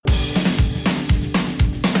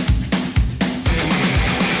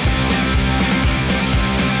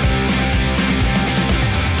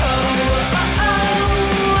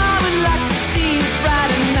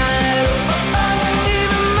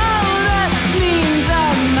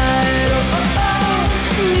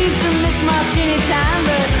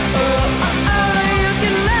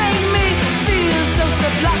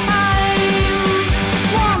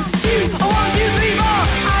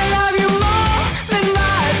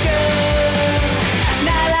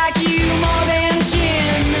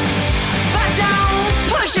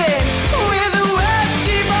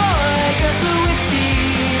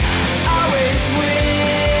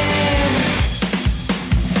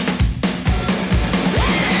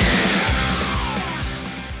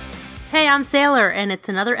I'm Sailor, and it's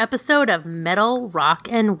another episode of Metal, Rock,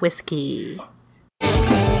 and Whiskey.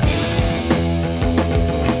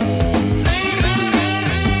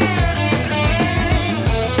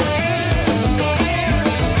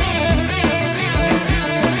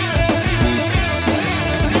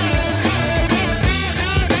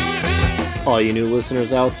 All you new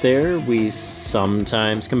listeners out there, we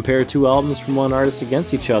sometimes compare two albums from one artist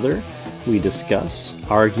against each other. We discuss,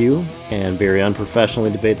 argue, and very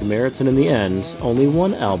unprofessionally debate the merits, and in the end, only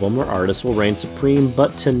one album or artist will reign supreme.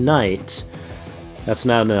 But tonight, that's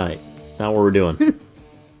not tonight. It's not what we're doing.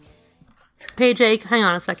 Hey, Jake, hang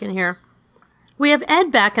on a second here. We have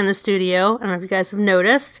Ed back in the studio. I don't know if you guys have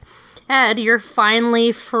noticed. Ed, you're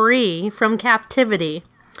finally free from captivity.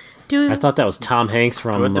 I thought that was Tom Hanks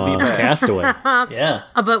from Castaway. Yeah.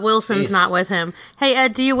 But Wilson's not with him. Hey,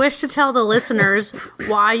 Ed, do you wish to tell the listeners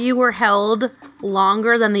why you were held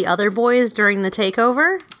longer than the other boys during the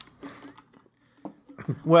takeover?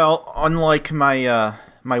 Well, unlike my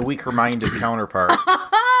my weaker-minded counterparts,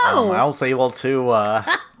 I was able to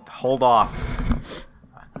hold off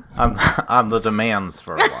on the demands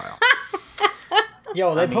for a while.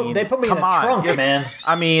 Yo, they put me in a trunk, man.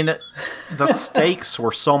 I mean, the stakes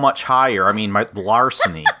were so much higher. I mean, the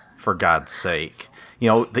larceny, for God's sake. You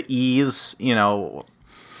know, the E's,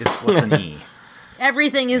 what's an E?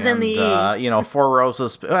 Everything is in the E. Four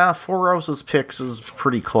Roses Picks is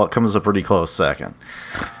pretty close, comes a pretty close second.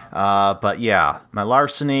 But yeah, my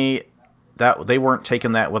larceny, that they weren't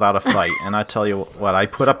taking that without a fight. And I tell you what, I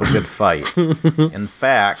put up a good fight. In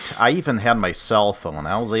fact, I even had my cell phone.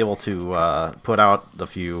 I was able to put out a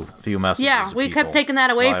few messages. Yeah, we kept taking that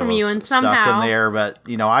away from you, and somehow stuck in there. But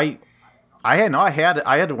I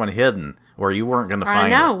had one hidden where you weren't going to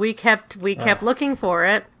find it. I know. We kept looking for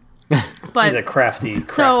it. But he's a crafty.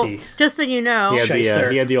 So just so you know, he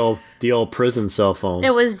had the old prison cell phone.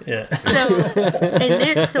 It was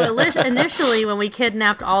initially when we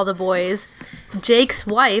kidnapped all the boys, Jake's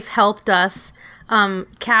wife helped us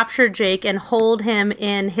capture Jake and hold him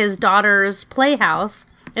in his daughter's playhouse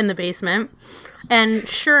in the basement. And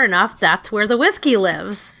sure enough, that's where the whiskey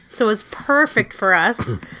lives. So it was perfect for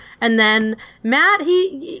us. And then Matt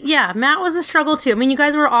was a struggle too. I mean, you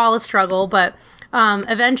guys were all a struggle, but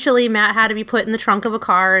eventually Matt had to be put in the trunk of a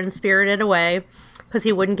car and spirited away because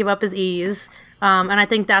he wouldn't give up his E's. And I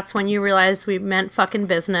think that's when you realized we meant fucking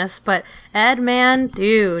business. But Ed, man,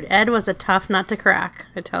 dude, Ed was a tough nut to crack,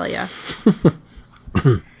 I tell you.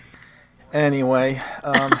 Anyway,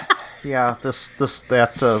 yeah,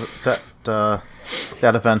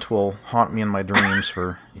 that event will haunt me in my dreams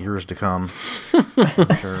for years to come.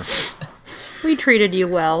 I'm sure. We treated you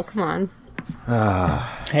well. Come on.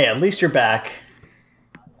 Hey, at least you're back.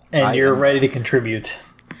 And you're ready to contribute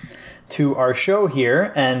to our show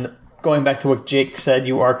here. And going back to what Jake said,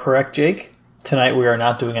 you are correct, Jake. Tonight we are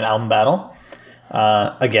not doing an album battle.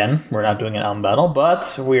 Again, we're not doing an album battle,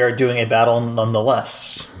 but we are doing a battle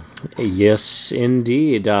nonetheless. Yes,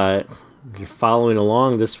 indeed. You're following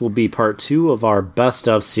along. This will be part 2 of our Best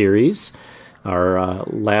Of series. Our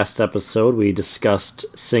last episode, we discussed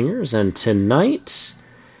singers, and tonight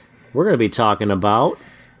we're going to be talking about...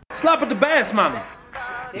 Slap at the bass, mama.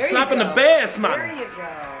 Slapping the bass, mama. There you go.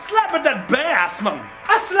 Slap at that bass, mama.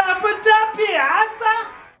 I slap at that bass.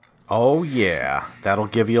 Oh, yeah. That'll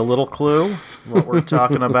give you a little clue what we're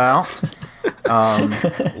talking about.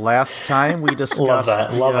 Last time we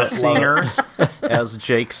discussed singers, as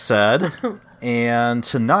Jake said. And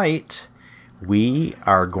tonight we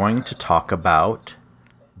are going to talk about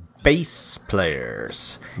bass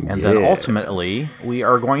players. And then ultimately we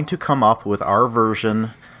are going to come up with our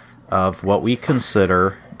version of what we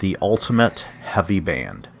consider the ultimate heavy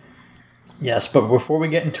band. Yes, but before we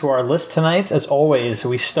get into our list tonight, as always,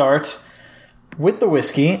 we start with the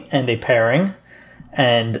whiskey and a pairing.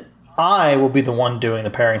 And I will be the one doing the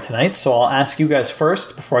pairing tonight, so I'll ask you guys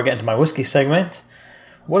first, before I get into my whiskey segment,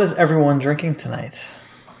 what is everyone drinking tonight?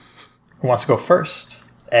 Who wants to go first?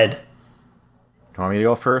 Ed. You want me to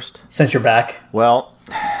go first? Since you're back. Well,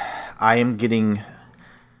 I am getting...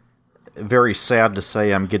 very sad to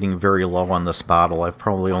say I'm getting very low on this bottle. I've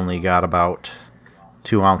probably only got about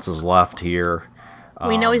 2 ounces left here.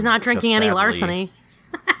 We know he's not drinking any larceny.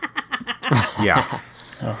 Yeah.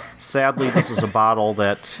 Sadly, this is a bottle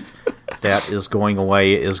that is going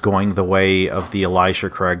the way of the Elijah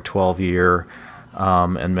Craig 12-year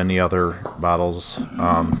and many other bottles.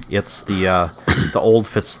 It's the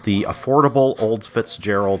affordable Old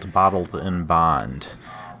Fitzgerald bottled in bond.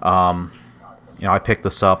 I picked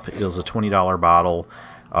this up. It was a $20 bottle,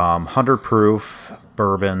 100 proof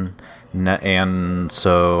bourbon, And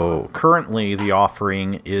so currently the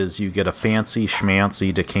offering is you get a fancy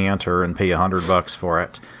schmancy decanter and pay $100 for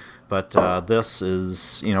it. But this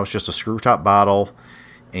is, it's just a screw top bottle,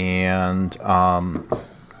 and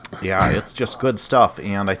it's just good stuff.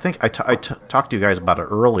 And I think I talked to you guys about it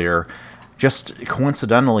earlier. Just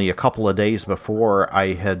coincidentally, a couple of days before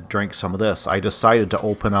I had drank some of this, I decided to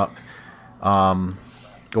open up,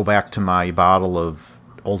 go back to my bottle of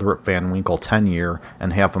Old Rip Van Winkle 10-year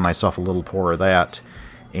and have myself a little pour of that.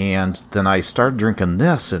 And then I started drinking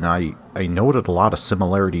this, and I noted a lot of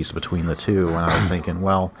similarities between the two. And I was thinking,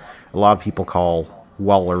 well, a lot of people call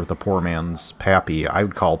Weller the poor man's Pappy. I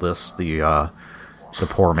would call this the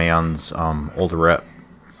poor man's Old Rip.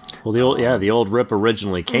 Well, the old Rip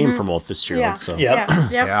originally came from Old Fitzgerald. Yeah. So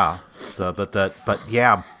yeah. So, but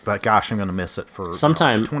gosh, I'm gonna miss it for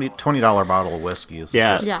sometime. $20 bottle of whiskey is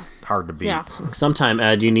just hard to beat. Yeah. Sometime,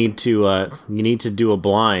 Ed, you need to do a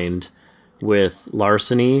blind with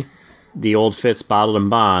Larceny, the Old Fitz Bottled and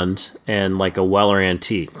Bond, and like a Weller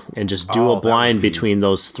Antique, and just do a blind between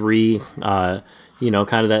those three. Kind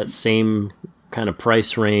of that same kind of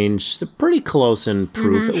price range. They're pretty close in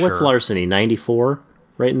proof. Mm-hmm. What's Larceny? 94.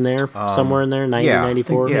 Right in there, somewhere in there,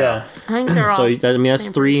 94. Yeah. I think they're all. So that's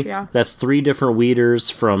three. Proof, That's three different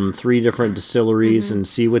weeders from three different distilleries, and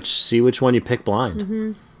see which one you pick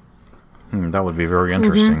blind. That would be very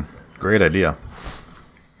interesting. Great idea.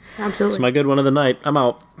 Absolutely. It's my good one of the night. I'm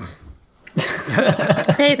out.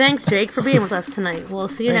 Hey, thanks, Jake, for being with us tonight. We'll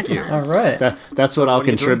see you next time. All right. That's what I'll what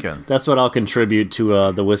are you contribute. drinking? That's what I'll contribute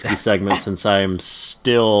to the whiskey segment, since I'm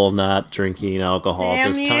still not drinking alcohol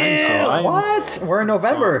at this time. So What? We're in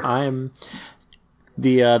November. I'm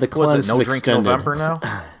the Was cleanse it no is drink extended. November now?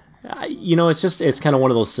 It's kind of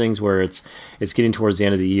one of those things where it's getting towards the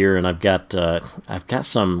end of the year, and I've got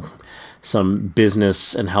some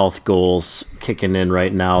business and health goals kicking in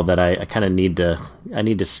right now that I kind of need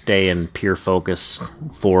to stay in pure focus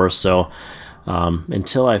for. So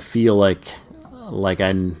until I feel like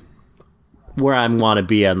I'm where I want to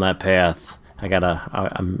be on that path,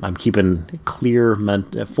 I'm keeping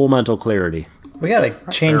full mental clarity. We gotta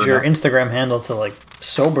change your Instagram handle to like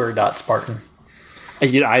sober.spartan.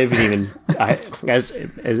 I haven't even. As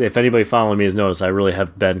if anybody following me has noticed, I really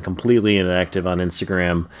have been completely inactive on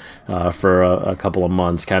Instagram for a couple of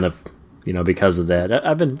months, kind of, because of that.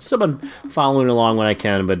 I've still been following along when I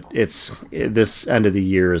can, but this end of the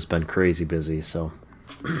year has been crazy busy. So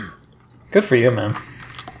Good for you, man.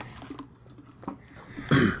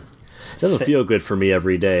 it doesn't feel good for me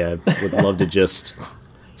every day. I would love to just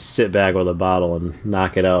sit back with a bottle and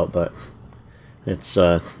knock it out, but it's.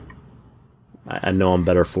 I know I'm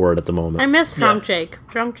better for it at the moment. I miss Drunk Jake.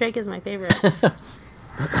 Drunk Jake is my favorite.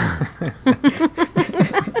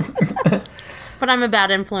 But I'm a bad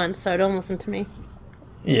influence, so don't listen to me.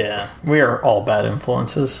 Yeah, we are all bad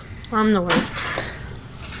influences. I'm the worst.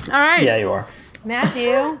 All right. Yeah, you are.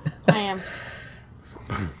 Matthew. I am.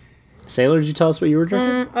 Sailor, did you tell us what you were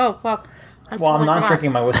drinking? Oh, fuck. Well, I'm not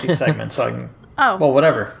drinking my whiskey segment, so I can... Oh. Well,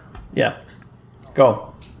 whatever. Yeah.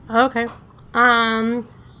 Go. Okay.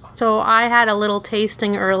 So I had a little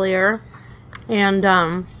tasting earlier,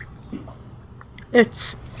 and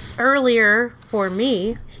it's earlier for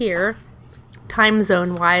me here, time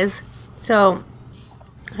zone wise. So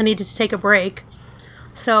I needed to take a break.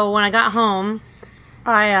 So when I got home,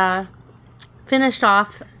 I finished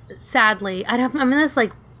off. Sadly, I'm in this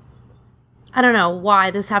I don't know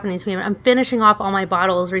why this is happening to me. I'm finishing off all my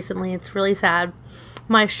bottles recently. It's really sad.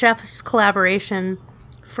 My chef's collaboration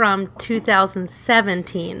from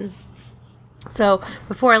 2017. So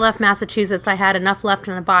before I left Massachusetts, I had enough left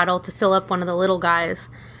in a bottle to fill up one of the little guys,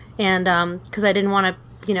 and because I didn't want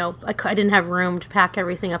to, I didn't have room to pack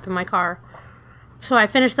everything up in my car. So I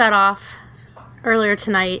finished that off earlier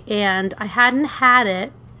tonight, and I hadn't had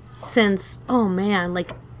it since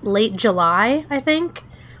late July, I think,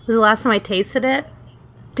 was the last time I tasted it.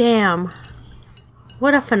 Damn,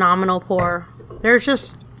 what a phenomenal pour! There's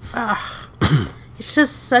just, it's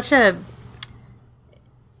just such a.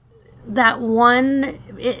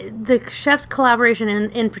 The chef's collaboration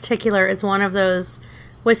in particular is one of those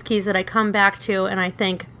whiskeys that I come back to and I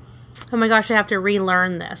think, oh my gosh, I have to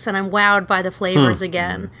relearn this, and I'm wowed by the flavors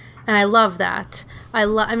again, and I love that. I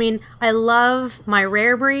love my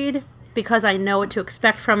rare breed because I know what to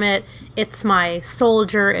expect from it. It's my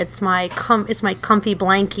soldier, it's my comfy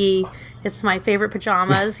blankie, it's my favorite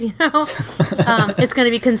pajamas. It's going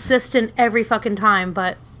to be consistent every fucking time,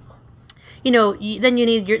 but. Then you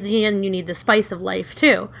need the spice of life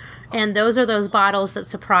too, and those are those bottles that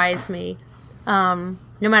surprise me. No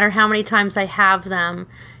matter how many times I have them,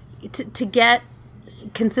 to get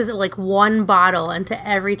consistent, like one bottle, and to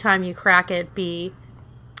every time you crack it be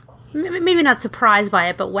maybe not surprised by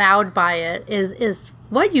it, but wowed by it is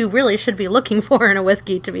what you really should be looking for in a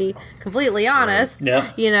whiskey, to be completely honest.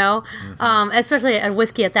 Right. Yeah. Especially a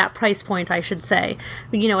whiskey at that price point, I should say.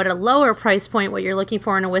 At a lower price point, what you're looking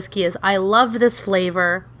for in a whiskey is, I love this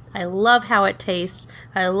flavor. I love how it tastes.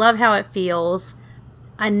 I love how it feels.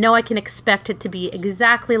 I know I can expect it to be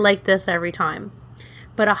exactly like this every time.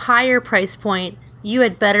 But a higher price point, you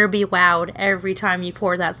had better be wowed every time you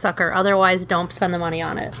pour that sucker. Otherwise, don't spend the money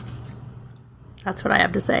on it. That's what I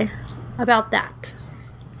have to say about that.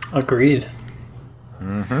 Agreed.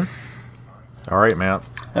 Mm-hmm. All right, Matt.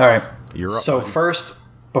 All right. You're up. So first,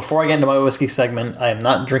 before I get into my whiskey segment, I am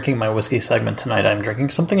not drinking my whiskey segment tonight. I'm drinking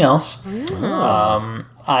something else.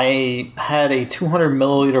 I had a 200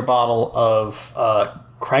 milliliter bottle of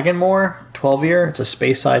Cragganmore 12-year. It's a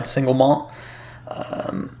Speyside single malt.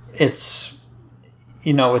 It's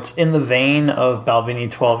in the vein of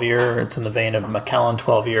Balvenie 12-year. It's in the vein of Macallan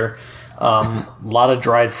 12-year. A lot of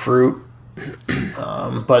dried fruit.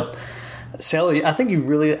 But Sally, I think you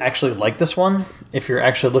really actually like this one if you're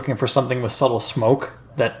actually looking for something with subtle smoke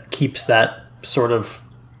that keeps that sort of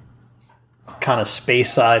kind of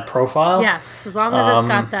Speyside profile. Yes, as long as it's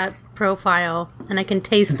got that profile and I can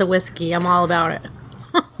taste the whiskey, I'm all about it.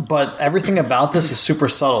 But everything about this is super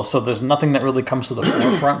subtle, so there's nothing that really comes to the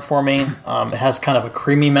forefront for me. It has kind of a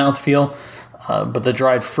creamy mouthfeel, but the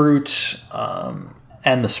dried fruit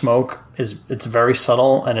and the smoke it's very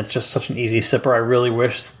subtle, and it's just such an easy sipper. I really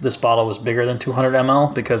wish this bottle was bigger than 200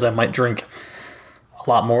 ml because I might drink a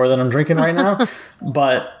lot more than I'm drinking right now.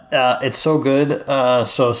 But it's so good.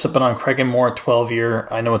 So sipping on Cragganmore 12-year,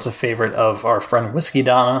 I know it's a favorite of our friend Whiskey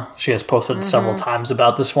Donna. She has posted several times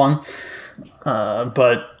about this one.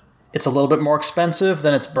 But it's a little bit more expensive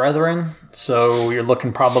than its brethren, so you're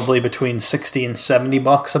looking probably between $60 and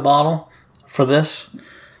 $70 a bottle for this,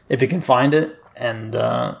 if you can find it. And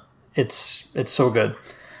it's so good.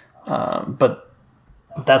 But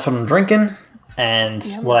that's what I'm drinking, and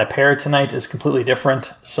what I paired tonight is completely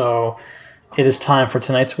different. So it is time for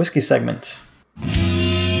tonight's whiskey segment.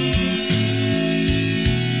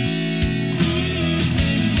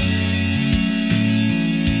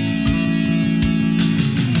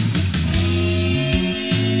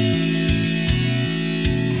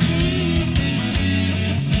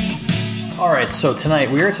 All right, so tonight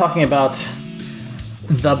we are talking about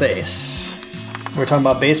the bass. We're talking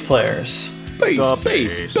about bass players.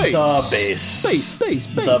 Bass. The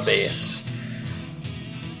bass.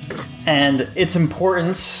 And its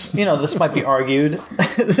importance, this might be argued.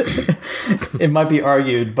 It might be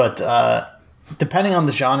argued, but depending on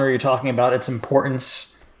the genre you're talking about, its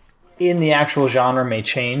importance in the actual genre may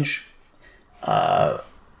change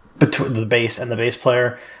between the bass and the bass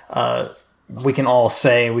player. We can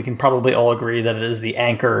probably all agree that it is the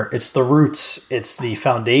anchor, it's the roots, it's the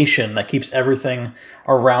foundation that keeps everything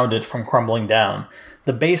around it from crumbling down.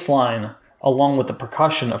 The bass line, along with the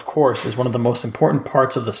percussion, of course, is one of the most important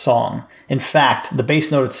parts of the song. In fact, the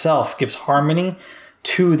bass note itself gives harmony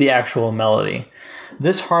to the actual melody.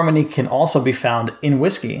 This harmony can also be found in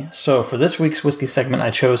whiskey. So for this week's whiskey segment,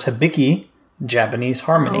 I chose Hibiki Japanese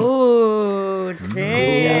Harmony. Ooh, damn.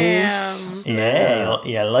 Yes.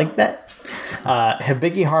 Yeah, like that?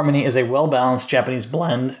 Hibiki Harmony is a well-balanced Japanese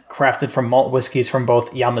blend crafted from malt whiskeys from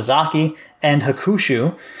both Yamazaki and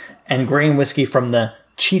Hakushu, and grain whiskey from the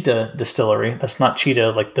Chita distillery. That's not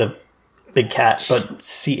cheetah like the big cat, but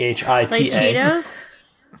Chita. Like Cheetos?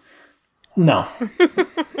 No.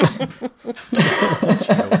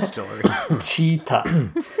 Distillery.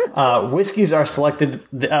 Cheetah. Whiskeys are selected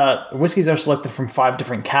from 5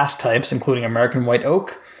 different cask types, including American white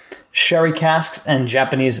oak, sherry casks, and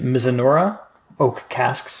Japanese Mizunara oak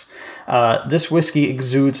casks. This whiskey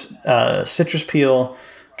exudes citrus peel,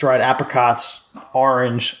 dried apricots,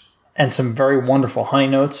 orange, and some very wonderful honey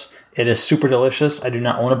notes. It is super delicious. I do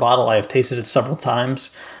not own a bottle. I have tasted it several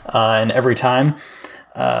times, and every time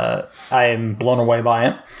I am blown away by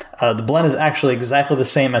it. The blend is actually exactly the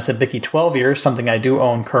same as Hibiki 12 years, something I do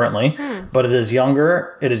own currently, but it is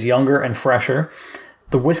younger and fresher.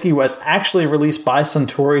 The whiskey was actually released by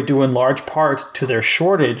Suntory due in large part to their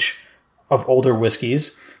shortage of older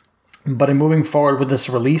whiskeys. But in moving forward with this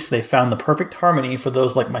release, they found the perfect harmony for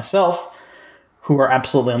those like myself who are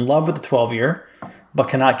absolutely in love with the 12-year, but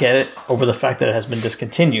cannot get it over the fact that it has been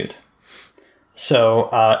discontinued. So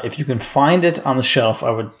if you can find it on the shelf, I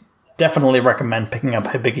would definitely recommend picking up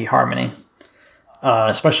Hibiki Harmony,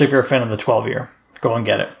 especially if you're a fan of the 12-year. Go and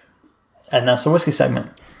get it. And that's the whiskey segment.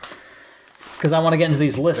 Because I want to get into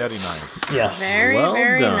these lists. Very nice. Yes. Very, Well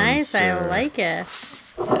very done, nice. sir. I like it.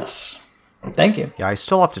 Yes. Thank you. Yeah, I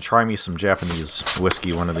still have to try me some Japanese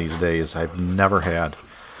whiskey one of these days. I've never had.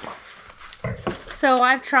 So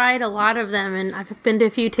I've tried a lot of them, and I've been to a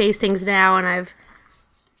few tastings now, and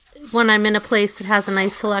when I'm in a place that has a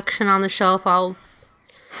nice selection on the shelf, I'll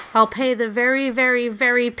pay the very, very,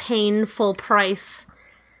 very painful price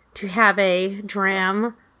to have a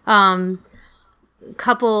dram. I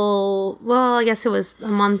guess it was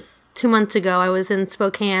 2 months ago, I was in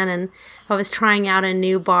Spokane, and I was trying out a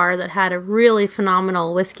new bar that had a really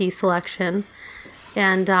phenomenal whiskey selection.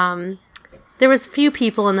 And there was few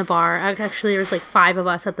people in the bar. Actually, there was like 5 of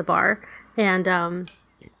us at the bar. And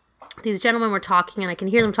these gentlemen were talking, and I can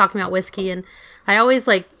hear them talking about whiskey. And I always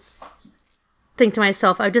think to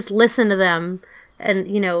myself, I just listen to them. And,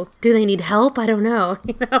 do they need help? I don't know,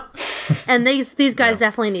 And these guys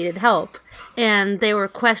definitely needed help. And they were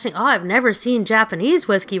questioning, I've never seen Japanese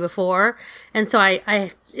whiskey before. And so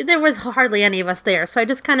there was hardly any of us there. So I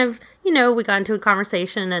just kind of, we got into a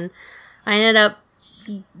conversation, and I ended up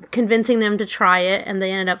convincing them to try it. And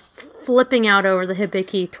they ended up flipping out over the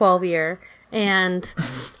Hibiki 12-year. And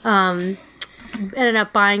ended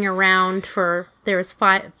up buying a round there was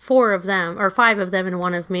 5 of them and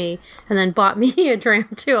one of me, and then bought me a dram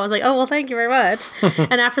too. I was like, oh, well, thank you very much.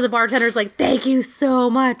 And after the bartender's like, thank you so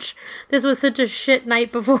much. This was such a shit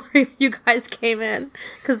night before you guys came in.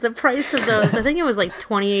 Because the price of those, I think it was like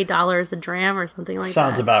 $28 a dram or something like that.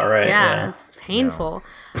 Sounds about right. Yeah. It's painful.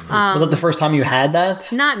 Was that the first time you had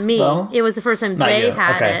that? Not me. Though? It was the first time they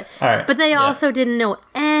had it. All right. But they also didn't know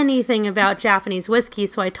anything about Japanese whiskey,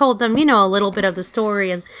 so I told them, a little bit of the story,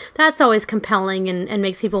 and that's always compelling and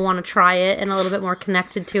makes people want to try it and a little bit more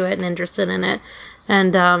connected to it and interested in it.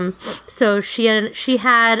 And so she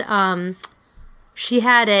had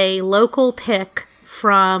a local pick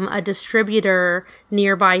from a distributor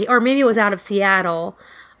nearby, or maybe it was out of Seattle,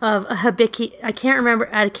 of a Hibiki. I can't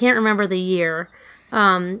remember the year.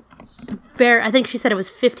 I think she said it was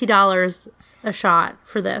 $50 a shot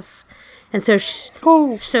for this. And so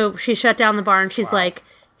she shut down the bar, and she's like,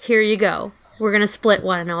 here you go. We're going to split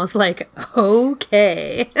one. And I was like,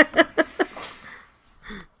 okay.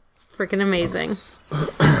 Freaking amazing.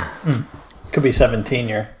 Could be 17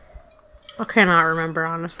 year. I cannot remember,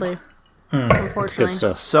 honestly. Unfortunately. Good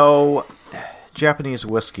stuff. So, Japanese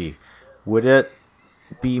whiskey, would it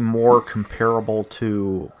be more comparable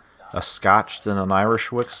to a Scotch than an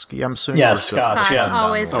Irish whiskey, I'm assuming? Yeah, Scotch, yeah.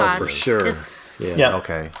 Always Scotch. Oh, for sure. Yeah.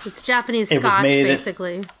 Okay. It's Japanese It was Scotch, made-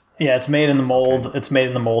 basically. Yeah, it's made in the mold. Okay. It's made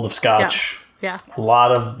in the mold of Scotch. Yeah. A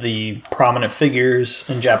lot of the prominent figures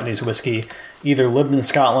in Japanese whiskey either lived in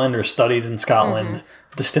Scotland or studied in Scotland,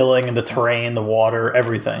 distilling and the terrain, the water,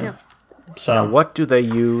 everything. Yep. So Now, what do they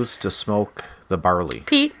use to smoke the barley?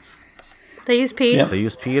 Peat. They use peat. Yep. They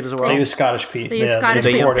use peat as well? they use Scottish peat. They use Scottish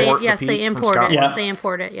they peat. import the Yes, peat they from import it. Scotland? Yeah. They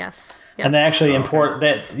import it, yes. Yep. And they actually import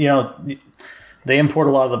that. They import a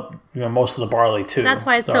lot of the most of the barley too. That's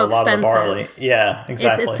why it's so a lot expensive. Of the barley. Yeah,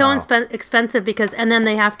 exactly. It's so expensive and then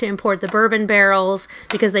they have to import the bourbon barrels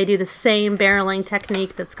because they do the same barreling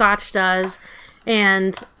technique that Scotch does,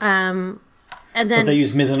 and then But they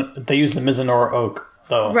use the Mizunara oak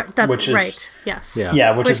though, which is right. Yes.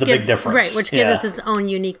 yeah, which is the big difference, right? Which gives us its own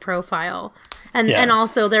unique profile. And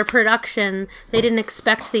also their production, they didn't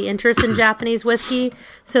expect the interest in Japanese whiskey,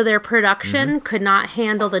 so their production could not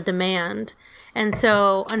handle the demand. And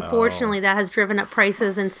so, unfortunately, that has driven up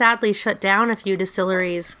prices and sadly shut down a few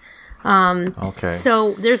distilleries. Okay.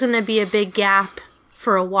 So there's going to be a big gap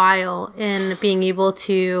for a while in being able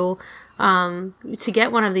to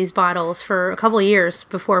get one of these bottles for a couple of years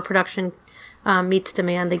before production meets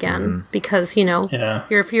demand again, because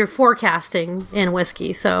you're forecasting in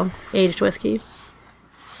whiskey, so aged whiskey.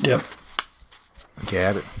 Yep.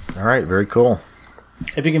 Got it. All right. Very cool.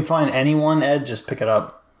 If you can find anyone, Ed, just pick it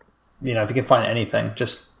up. If you can find anything,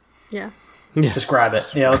 just grab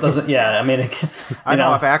it. It doesn't. Yeah, I mean, I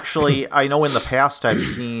know. I know in the past I've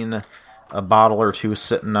seen a bottle or two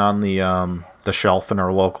sitting on the shelf in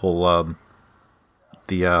our local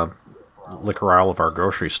liquor aisle of our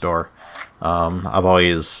grocery store. I've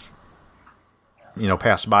always,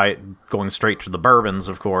 passed by it going straight to the bourbons,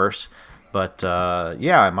 of course. But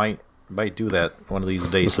I might do that one of these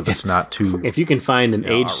days if it's not too. If you can find an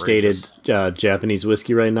age-stated Japanese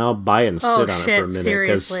whiskey right now, buy it and sit on it for a minute,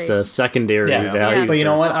 because the secondary value. But you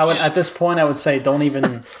know what? At this point, I would say don't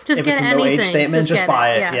even. Just if get it's a anything. no age statement, just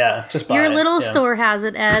buy it. Yeah. Just buy your it. Your little store has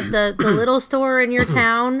it, Ed. The little store in your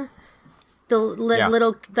town. The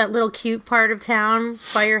little cute part of town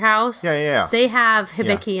by your house. Yeah. They have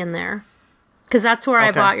Hibiki in there, because that's where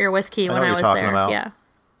I bought your whiskey when I was there. About. Yeah.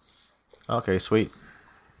 Okay, sweet.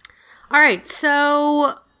 All right,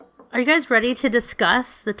 so are you guys ready to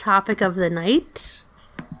discuss the topic of the night?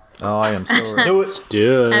 Oh, I am so ready. Do it.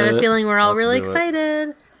 Do it. I have a feeling we're all Let's really do it.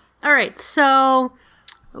 excited. All right, so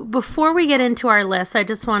before we get into our list, I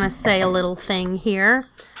just want to say a little thing here.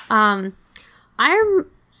 I'm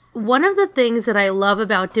one of the things that I love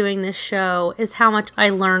about doing this show is how much I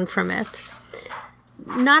learn from it.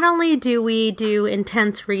 Not only do we do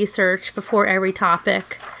intense research before every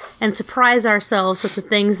topic and surprise ourselves with the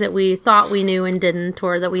things that we thought we knew and didn't,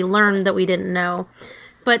 or that we learned that we didn't know,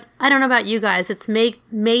 but I don't know about you guys, it's made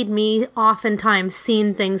me oftentimes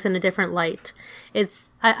seen things in a different light.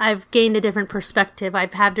 I've gained a different perspective.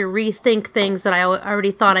 I've had to rethink things that I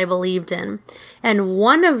already thought I believed in. And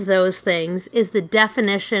one of those things is the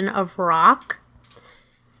definition of rock.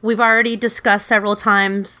 We've already discussed several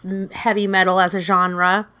times heavy metal as a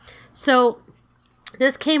genre. So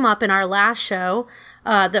this came up in our last show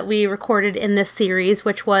that we recorded in this series,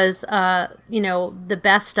 which was, the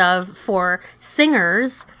best of for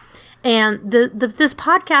singers. And this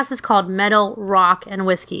podcast is called Metal, Rock, and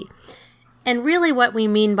Whiskey. And really what we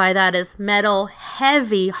mean by that is metal,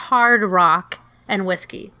 heavy, hard rock, and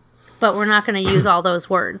whiskey. But we're not going to use all those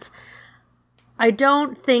words. I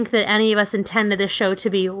don't think that any of us intended this show to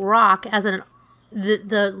be rock as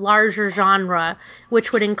the larger genre,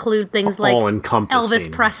 which would include things like all-encompassing.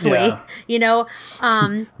 Elvis Presley,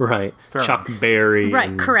 right, Chuck Berry,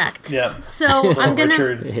 right, correct. Yeah. So I'm gonna.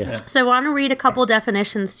 Richard, yeah. So I want to read a couple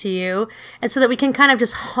definitions to you, and so that we can kind of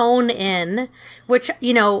just hone in, which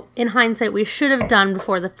in hindsight we should have done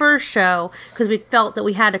before the first show because we felt that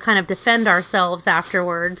we had to kind of defend ourselves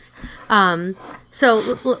afterwards.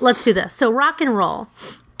 So let's do this. So rock and roll.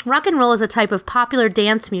 Rock and roll is a type of popular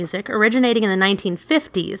dance music originating in the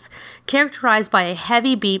 1950s, characterized by a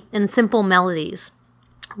heavy beat and simple melodies.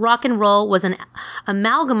 Rock and roll was an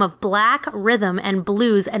amalgam of black, rhythm, and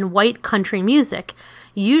blues and white country music,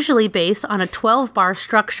 usually based on a 12-bar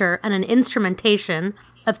structure and an instrumentation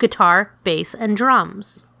of guitar, bass, and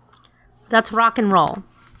drums. That's rock and roll.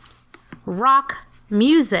 Rock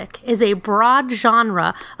music is a broad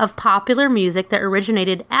genre of popular music that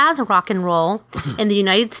originated as rock and roll in the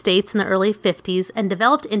United States in the early 50s and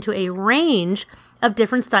developed into a range of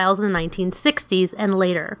different styles in the 1960s and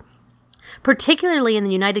later, particularly in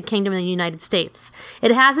the United Kingdom and the United States.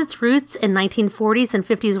 It has its roots in 1940s and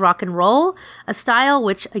 50s rock and roll, a style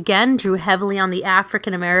which again drew heavily on the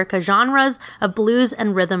African American genres of blues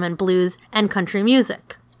and rhythm and blues and country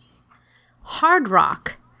music. Hard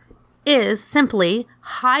rock is simply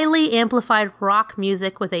highly amplified rock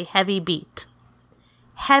music with a heavy beat.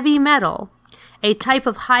 Heavy metal, a type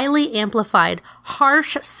of highly amplified,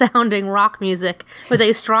 harsh-sounding rock music with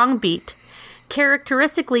a strong beat,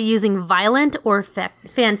 characteristically using violent or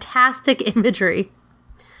fantastic imagery.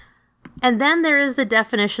 And then there is the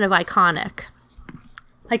definition of iconic.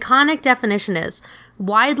 Iconic definition is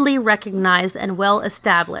widely recognized and well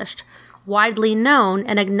established, widely known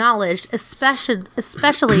and acknowledged,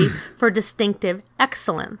 especially for distinctive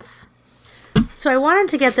excellence. So I wanted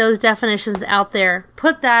to get those definitions out there,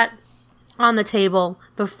 put that on the table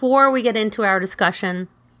before we get into our discussion,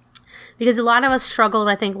 because a lot of us struggled,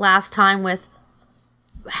 I think, last time with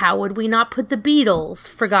how would we not put the Beatles,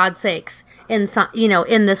 for God's sakes, in some,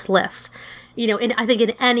 in this list, I think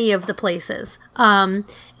in any of the places, we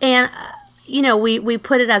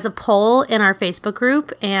put it as a poll in our Facebook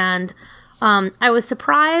group, and I was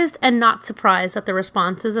surprised and not surprised at the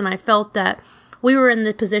responses, and I felt that we were in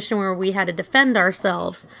the position where we had to defend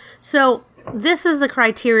ourselves. So this is the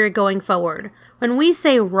criteria going forward. When we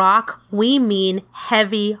say rock, we mean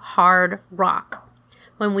heavy, hard rock.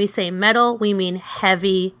 When we say metal, we mean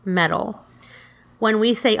heavy metal. When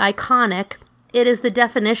we say iconic, it is the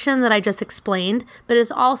definition that I just explained, but it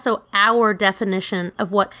is also our definition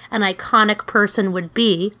of what an iconic person would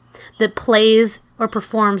be that plays or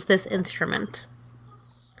performs this instrument.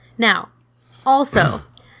 Now, also,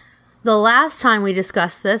 the last time we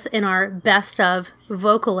discussed this in our best of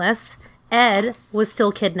vocalists, Ed was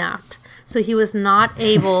still kidnapped. So he was not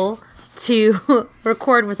able to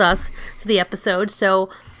record with us for the episode. So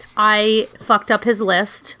I fucked up his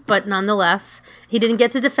list, but nonetheless, he didn't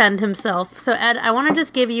get to defend himself. So Ed, I want to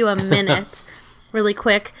just give you a minute really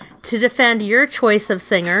quick to defend your choice of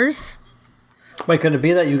singers. Wait, could it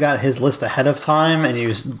be that you got his list ahead of time and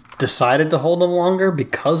you decided to hold him longer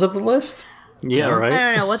because of the list? Yeah, right? I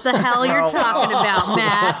don't know what the hell you're talking about,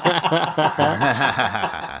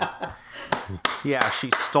 Matt. Yeah, she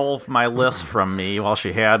stole my list from me while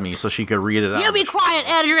she had me so she could read it out. You be quiet,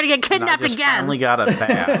 Ed. You're going to get kidnapped again. I finally got it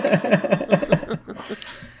back.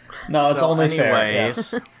 No, it's only anyways,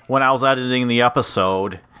 fair. Yeah. When I was editing the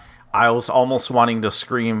episode, I was almost wanting to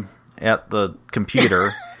scream at the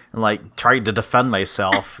computer and like tried to defend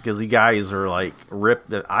myself because you guys are like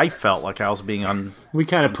ripped. I felt like I was being We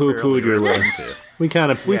kind of poo-pooed your list. We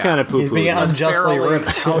kind of poo-pooed. He's being unjustly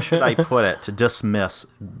ripped. How should I put it? Dismissed.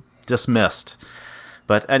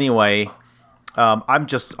 But anyway,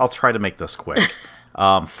 I'll try to make this quick.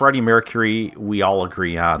 Freddie Mercury, we all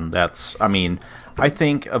agree on. I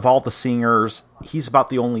think of all the singers, he's about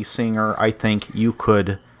the only singer I think you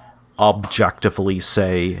could objectively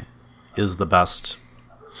say is the best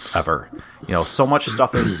ever. So much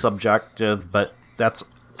stuff is subjective, but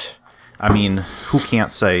who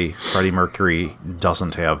can't say Freddie Mercury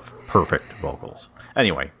doesn't have perfect vocals?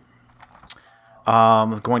 Anyway,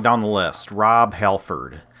 going down the list, Rob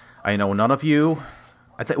Halford. I know none of you.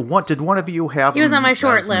 Did one of you have? He was on my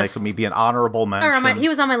short list. Making me be an honorable mention. He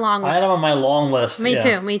was on my long list. I had him on my long list. Me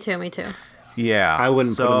too. Yeah, I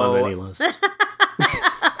wouldn't put him on any list.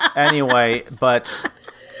 Anyway, but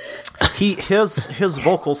his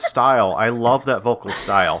vocal style. I love that vocal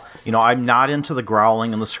style. I'm not into the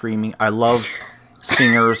growling and the screaming. I love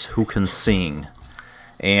singers who can sing,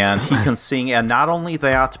 and he can sing. And not only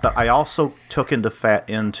that, but I also took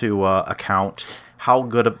into account how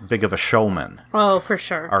big of a showman. Oh, for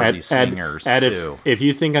sure. Are these singers too? If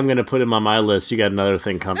you think I'm going to put him on my list, you got another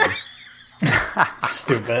thing coming.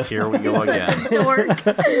 Stupid. Here we go again.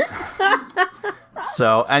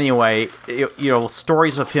 So anyway,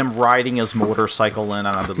 stories of him riding his motorcycle in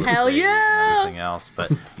onto the Hell stage yeah! and everything else.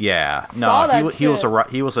 But yeah, no, he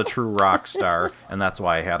was a true rock star, and that's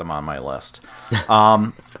why I had him on my list.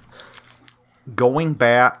 Going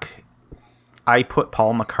back, I put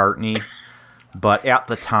Paul McCartney. But at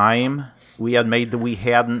the time, we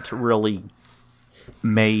hadn't really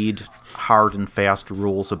made hard and fast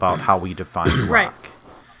rules about how we define rock. Right.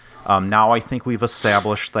 Now I think we've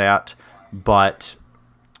established that, but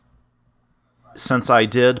since I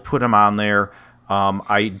did put him on there,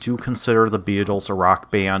 I do consider the Beatles a rock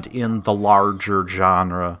band in the larger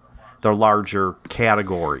genre, the larger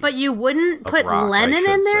category. But you wouldn't put Lennon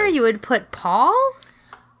in there? You would put Paul?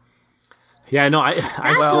 Yeah, no,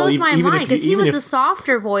 that blows my mind because he was the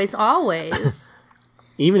softer voice always.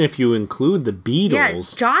 Even if you include the Beatles, yeah,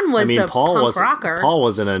 John was the punk rocker. Paul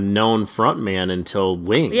wasn't a known frontman until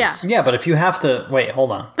Wings. Yeah, but if you have to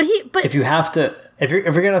hold on. If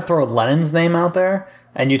you're gonna throw Lennon's name out there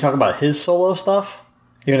and you talk about his solo stuff,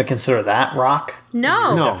 you're gonna consider that rock?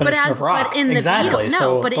 No. But in the exactly.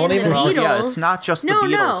 Beatles, but in the Beatles, yeah, it's not just the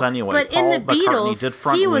Beatles anyway. But Paul in the Beatles, did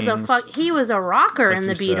front he was a rocker in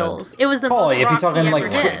the Beatles. It was the most if you're rock talking he ever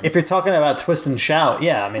did. If you're talking about Twist and Shout,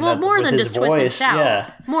 yeah, more than just Twist and Shout.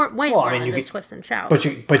 Yeah, more than just Twist and Shout. But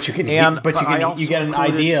you get an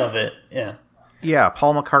idea of it. Yeah. Yeah,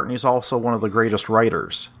 Paul McCartney is also one of the greatest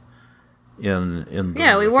writers. In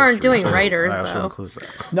we weren't doing writers though.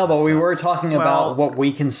 No, but we were talking about what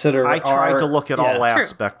we consider. I tried to look at all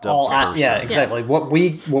aspect of the person. Yeah, exactly. Yeah.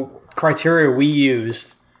 What criteria we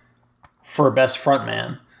used for best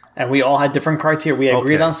frontman, and we all had different criteria. We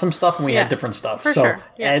agreed on some stuff, and we had different stuff.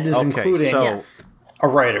 Ed is including a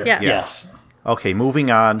writer. Yeah. Yes. Okay, moving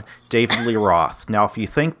on. David Lee Roth. Now, if you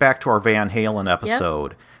think back to our Van Halen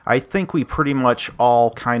episode, I think we pretty much all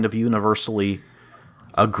kind of universally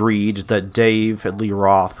agreed that Dave Lee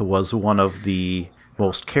Roth was one of the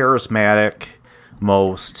most charismatic,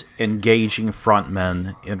 most engaging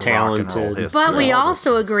frontmen in rock and roll history. But we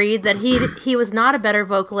also agreed that he was not a better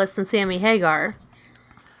vocalist than Sammy Hagar.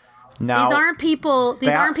 Now, these aren't people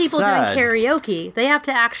doing karaoke. They have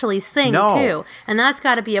to actually sing too, and that's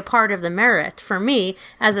got to be a part of the merit for me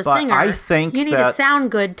as a singer. I think you need to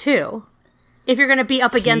sound good too. If you're going to be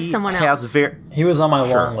up against someone else. He was on my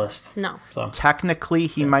long list. No. So. Technically,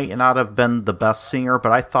 he might not have been the best singer,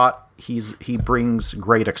 but I thought he brings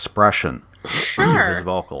great expression to his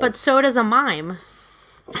vocals. But so does a mime.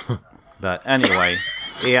 But anyway,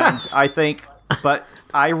 and but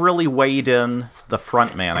I really weighed in the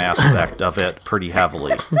frontman aspect of it pretty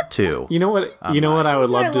heavily too. You know what? I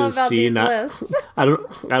would love to see. I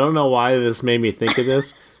don't know why this made me think of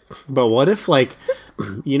this, but what if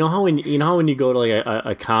you know how when you go to like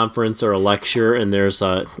a conference or a lecture and there's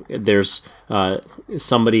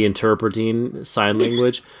somebody interpreting sign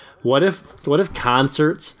language? What if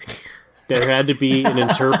concerts there had to be an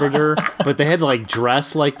interpreter, but they had to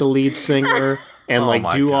dress like the lead singer and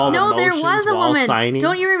do all the motions there was a while woman. signing?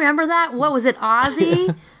 Don't you remember that? What was it,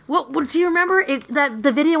 Ozzy? What do you remember? That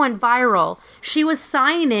the video went viral. She was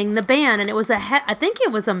signing the band, and it was I think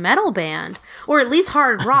it was a metal band, or at least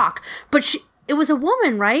hard rock. But it was a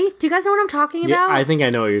woman, right? Do you guys know what I'm talking about? I think I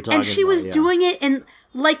know what you're talking about. And she was doing it in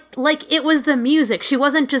like it was the music. She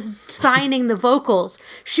wasn't just signing the vocals.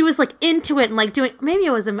 She was like into it and like doing, maybe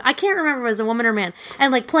it was I can't remember if it was a woman or man,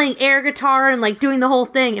 and like playing air guitar and like doing the whole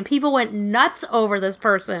thing, and people went nuts over this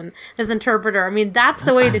person, this interpreter. I mean, that's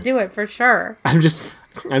the way to do it for sure. I'm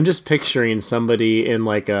just picturing somebody in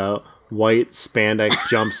like a white spandex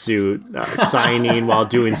jumpsuit signing while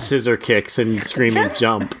doing scissor kicks and screaming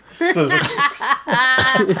jump. Scissor kicks.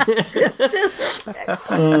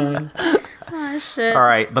 Oh, shit. All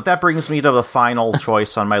right, but that brings me to the final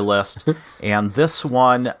choice on my list. And this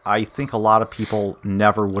one, I think a lot of people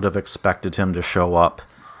never would have expected him to show up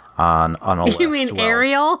on a list. You mean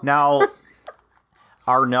Ariel? Now,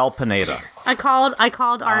 Arnel Pineda. I called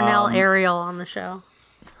Arnel Ariel on the show.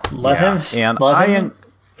 Let him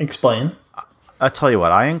explain. I tell you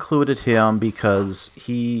what, I included him because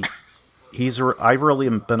I've really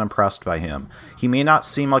been impressed by him. He may not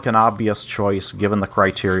seem like an obvious choice given the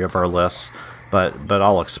criteria of our list, but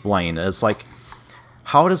I'll explain. It's like,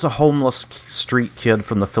 how does a homeless street kid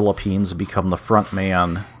from the Philippines become the front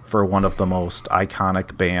man for one of the most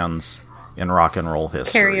iconic bands in rock and roll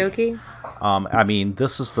history? Karaoke? I mean,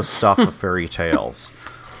 this is the stuff of fairy tales.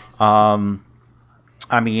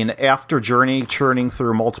 I mean, after churning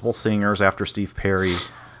through multiple singers after Steve Perry,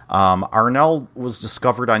 Arnel was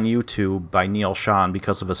discovered on YouTube by Neil Schon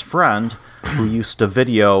because of his friend who used to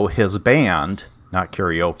video his band, not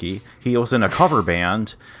karaoke. He was in a cover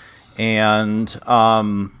band, and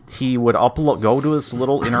he would go to his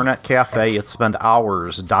little internet cafe and spend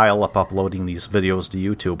hours dial-up uploading these videos to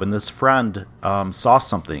YouTube. And this friend saw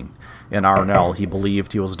something in Arnel. He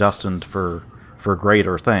believed he was destined for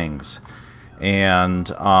greater things.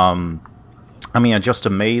 And I mean, it just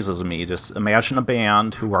amazes me. Just imagine a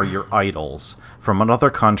band who are your idols from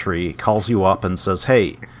another country calls you up and says,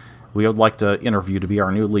 hey, we would like to interview to be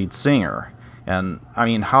our new lead singer. And, I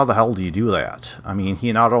mean, how the hell do you do that? I mean,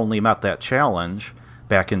 he not only met that challenge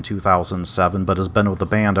back in 2007, but has been with the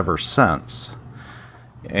band ever since.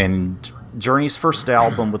 And Journey's first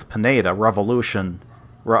album with Pineda, Revelation,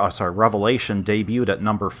 debuted at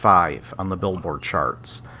number 5 on the Billboard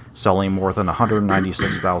charts, selling more than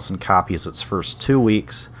 196,000 copies its first 2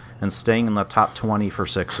 weeks and staying in the top 20 for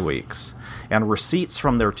 6 weeks. And receipts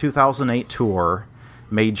from their 2008 tour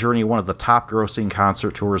made Journey one of the top-grossing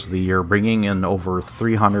concert tours of the year, bringing in over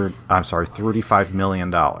 $35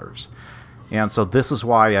 million. And so this is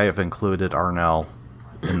why I have included Arnel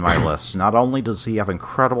in my list. Not only does he have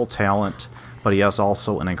incredible talent, but he has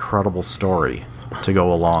also an incredible story to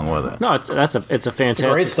go along with it. No, it's a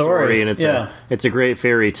fantastic great story, and yeah. it's a great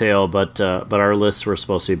fairy tale. But our lists were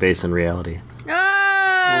supposed to be based in reality.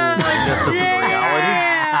 This isn't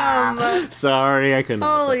reality. Sorry, I couldn't.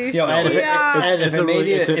 Holy shit! It's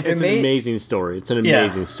an amazing story. It's an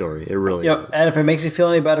amazing story. It really is. And if it makes you feel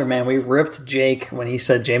any better, man, we ripped Jake when he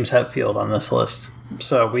said James Hetfield on this list.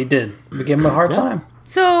 So we did. We gave him a hard time.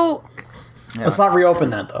 So let's not reopen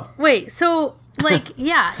that though. Wait, so like,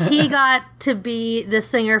 yeah, he got to be the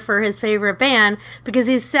singer for his favorite band because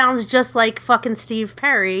he sounds just like fucking Steve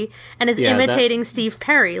Perry and is imitating Steve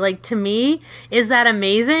Perry. Like, to me, is that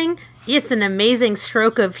amazing? It's an amazing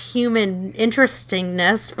stroke of human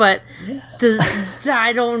interestingness, but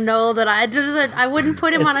I don't know that I wouldn't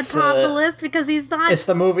put him on a top of the list because he's not. It's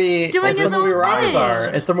the movie. Doing his own Rockstar.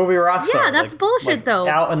 thing. It's the movie Rockstar. Yeah, that's bullshit though.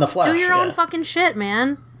 Out in the flesh. Do your own fucking shit,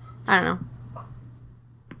 man. I don't know.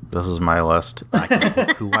 This is my list. I can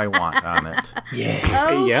put who I want on it. Yeah.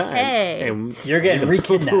 Okay. And you're getting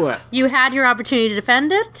re-kidnapped. You had your opportunity to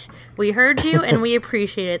defend it. We heard you, and we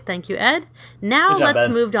appreciate it. Thank you, Ed. Now let's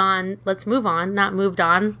move on. Let's move on. Not moved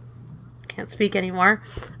on. Can't speak anymore.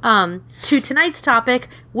 To tonight's topic,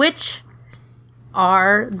 which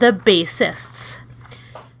are the bassists.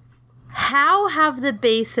 How have the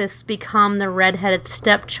bassists become the redheaded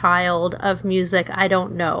stepchild of music? I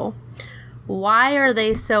don't know. Why are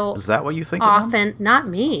they so? Is that what you think? Often, not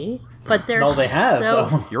me, but they're no, they have.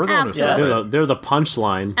 Though. You're the one who said it. They're the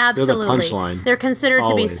punchline. Absolutely, they're the punchline. They're considered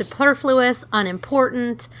Always. to be superfluous,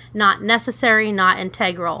 unimportant, not necessary, not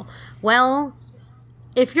integral. Well,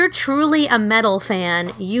 if you're truly a metal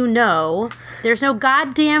fan, you know there's no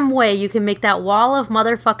goddamn way you can make that wall of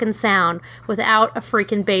motherfucking sound without a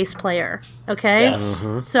freaking bass player. Okay? Yes.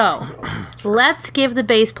 Mm-hmm. So, let's give the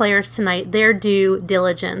bass players tonight their due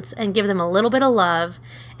diligence and give them a little bit of love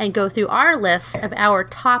and go through our list of our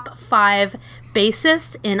top 5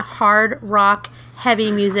 bassists in hard rock,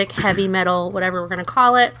 heavy music, heavy metal, whatever we're going to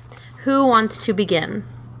call it. Who wants to begin?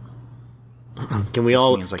 Can we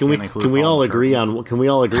all agree on one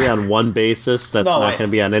bassist that's not going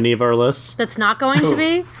to be on any of our lists? That's not going to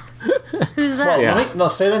be? Who's that? Well,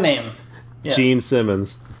 say the name. Yeah. Gene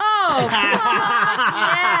Simmons. Oh, fuck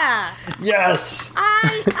Yes!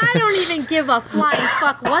 I don't even give a flying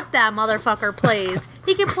fuck what that motherfucker plays.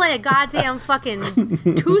 He can play a goddamn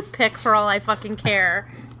fucking toothpick for all I fucking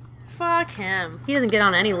care. Fuck him. He doesn't get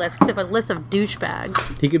on any list except a list of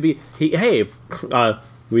douchebags. He could be...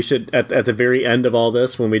 we should, at the very end of all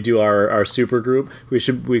this, when we do our super group,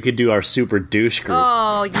 we could do our super douche group.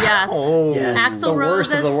 Oh, yes. Yes. Axl Rose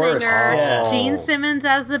as singer, Yeah. Gene Simmons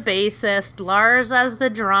as the bassist, Lars as the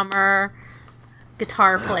drummer,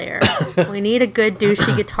 guitar player. We need a good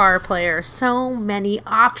douchey guitar player. So many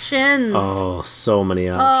options. Oh, so many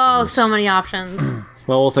options. Oh, so many options.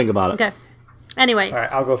 Well, we'll think about it. Okay. Anyway. All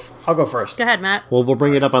right, I'll go first. Go ahead, Matt. We'll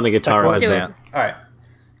bring it up on the guitar. Go ahead, Do Zant. it.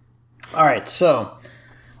 All right, so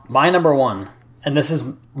my number one, and this is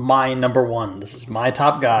my number one. This is my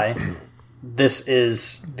top guy. This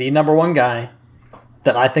is the number one guy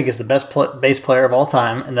that I think is the best bass player of all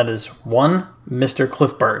time, and that is one Mr.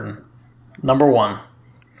 Cliff Burton. Number one.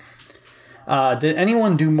 Did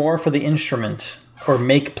anyone do more for the instrument or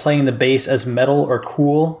make playing the bass as metal or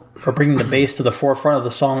cool or bringing the bass to the forefront of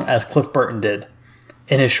the song as Cliff Burton did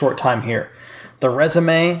in his short time here? The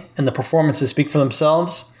resume and the performances speak for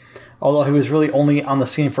themselves. Although he was really only on the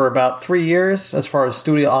scene for about 3 years as far as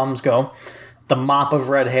studio albums go. The mop of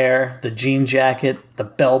red hair, the jean jacket, the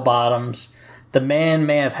bell bottoms. The man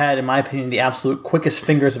may have had, in my opinion, the absolute quickest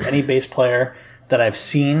fingers of any bass player that I've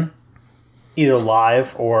seen, either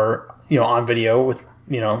live or on video with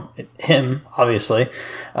him, obviously.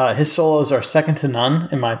 His solos are second to none,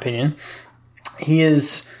 in my opinion. He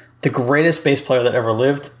is the greatest bass player that ever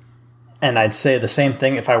lived. And I'd say the same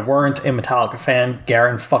thing if I weren't a Metallica fan,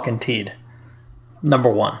 Garen fucking Teed.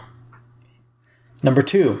 Number one. Number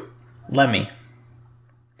two, Lemmy.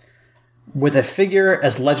 With a figure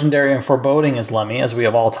as legendary and foreboding as Lemmy, as we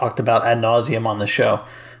have all talked about ad nauseum on the show,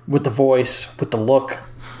 with the voice, with the look,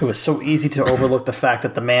 it was so easy to overlook the fact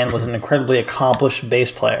that the man was an incredibly accomplished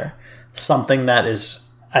bass player. Something that is,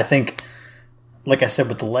 I think, like I said,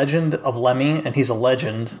 with the legend of Lemmy, and he's a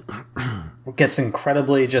legend, gets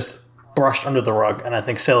incredibly just brushed under the rug, and I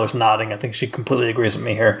think Sailor's nodding. I think she completely agrees with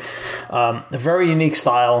me here. A very unique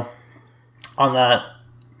style on that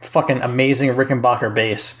fucking amazing Rickenbacker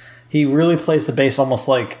bass. He really plays the bass almost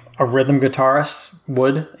like a rhythm guitarist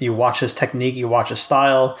would. You watch his technique, you watch his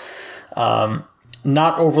style.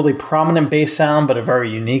 Not overly prominent bass sound, but a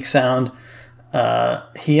very unique sound.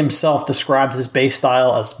 He himself described his bass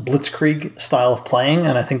style as blitzkrieg style of playing,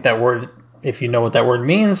 and I think that word, if you know what that word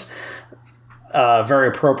means, very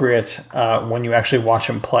appropriate when you actually watch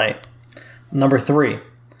him play. Number three,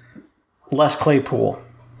 Les Claypool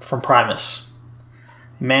from Primus.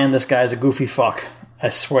 Man, this guy's a goofy fuck, I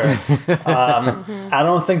swear. I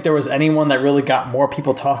don't think there was anyone that really got more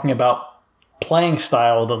people talking about playing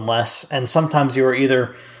style than Les, and sometimes you were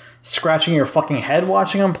either scratching your fucking head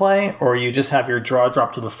watching him play, or you just have your jaw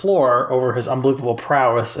drop to the floor over his unbelievable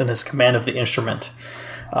prowess and his command of the instrument.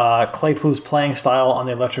 Claypool's playing style on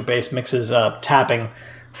the electric bass mixes tapping,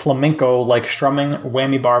 flamenco-like strumming,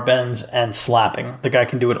 whammy bar bends, and slapping. The guy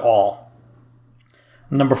can do it all.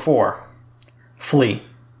 Number four, Flea.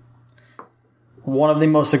 One of the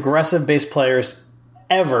most aggressive bass players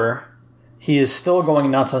ever. He is still going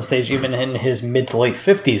nuts on stage even in his mid to late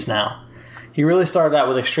 50s now. He really started out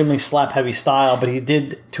with extremely slap-heavy style, but he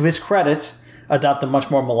did, to his credit, adopt a much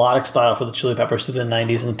more melodic style for the Chili Peppers through the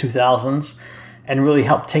 90s and the 2000s, and really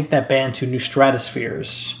helped take that band to new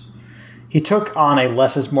stratospheres. He took on a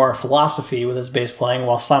less is more philosophy with his bass playing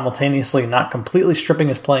while simultaneously not completely stripping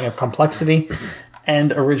his playing of complexity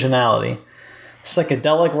and originality.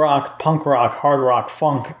 Psychedelic rock, punk rock, hard rock,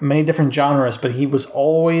 funk, many different genres, but he was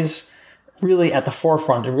always really at the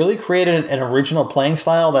forefront and really created an original playing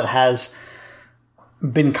style that has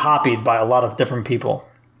been copied by a lot of different people.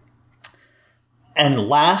 And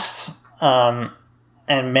last, and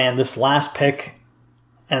man, this last pick,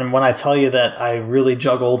 and when I tell you that I really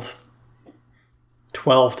juggled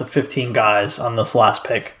 12 to 15 guys on this last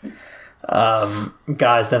pick,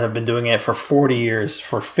 guys that have been doing it for 40 years,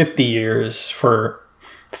 for 50 years, for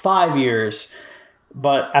 5 years,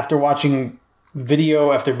 but after watching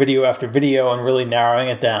video after video after video and really narrowing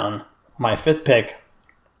it down, my fifth pick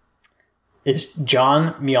is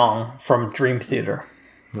John Myung from Dream Theater.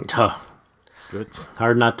 Good.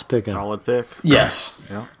 Hard not to pick him. Solid pick. Yes.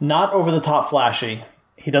 Yeah. Not over the top flashy.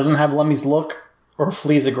 He doesn't have Lemmy's look or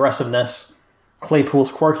Flea's aggressiveness,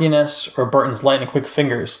 Claypool's quirkiness, or Burton's light and quick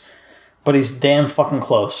fingers, but he's damn fucking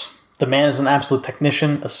close. The man is an absolute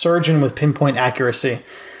technician, a surgeon with pinpoint accuracy.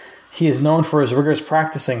 He is known for his rigorous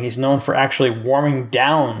practicing. He's known for actually warming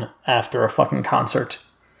down after a fucking concert.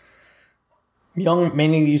 Young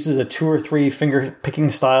mainly uses a 2 or 3 finger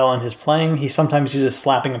picking style in his playing. He sometimes uses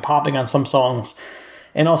slapping and popping on some songs,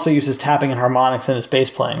 and also uses tapping and harmonics in his bass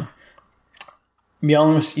playing.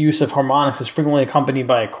 Myung's use of harmonics is frequently accompanied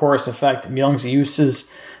by a chorus effect. Myung's uses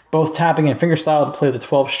both tapping and fingerstyle to play the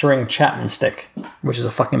 12-string Chapman stick, which is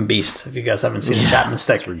a fucking beast. If you guys haven't seen the Chapman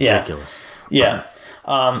stick, It's ridiculous. Yeah.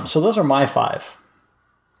 So those are my 5.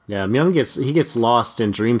 Yeah, Myung gets lost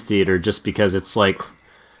in Dream Theater just because it's like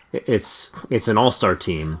it's an all-star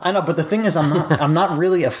team. I know, but the thing is, I'm not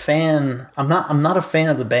really a fan. I'm not a fan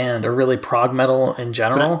of the band or really prog metal in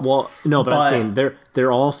general. But I'm saying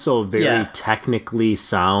they're also very technically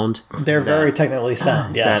sound. They're very technically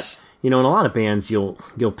sound. Yes. In a lot of bands, you'll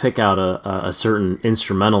pick out a certain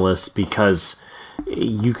instrumentalist because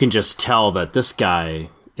you can just tell that this guy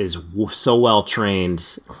is so well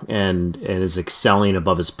trained and is excelling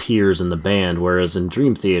above his peers in the band. Whereas in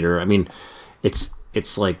Dream Theater, I mean, it's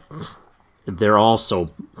like they're all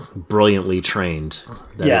so brilliantly trained.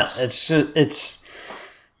 It's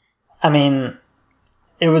I mean,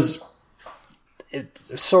 it's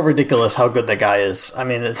so ridiculous how good that guy is. I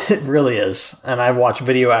mean, it really is. And I watch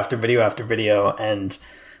video after video after video, and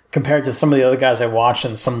compared to some of the other guys I watched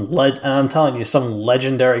and and I'm telling you, some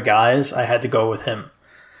legendary guys, I had to go with him.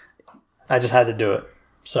 I just had to do it.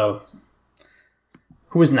 So,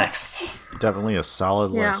 who is next? Definitely a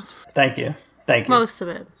solid list. Thank you. Most of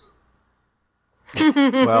it.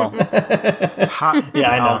 Well, I know.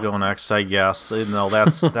 I'll go next, I guess.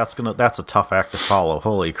 That's a tough act to follow.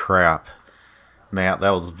 Holy crap, Matt,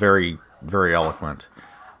 that was very, very eloquent.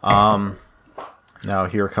 Now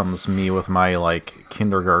here comes me with my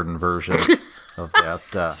kindergarten version of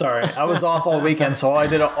that. Sorry, I was off all weekend, so all I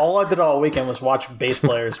did all weekend was watch bass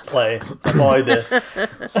players play. That's all I did.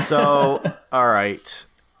 So, all right.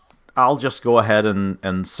 I'll just go ahead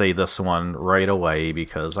and say this one right away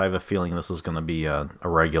because I have a feeling this is going to be a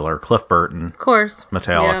regular. Cliff Burton. Of course.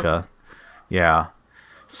 Metallica. Yeah.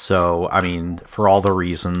 So, I mean, for all the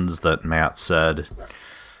reasons that Matt said.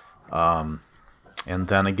 And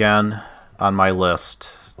then again, on my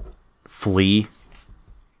list, Flea.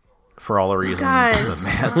 For all the reasons that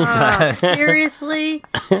Matt said. Seriously?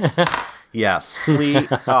 Yes. Flea.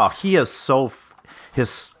 Oh, he is so...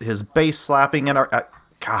 His bass slapping and...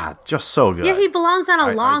 God, just so good. Yeah, he belongs on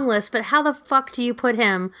a long list, but how the fuck do you put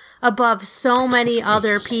him above so many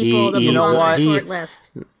other people that belong on a short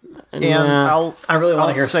list? And I really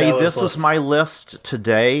want to hear say this list. is my list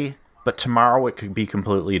today, but tomorrow it could be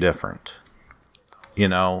completely different.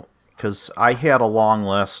 Because I had a long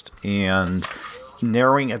list, and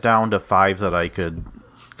narrowing it down to 5 that I could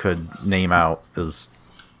name out was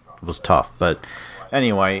tough. But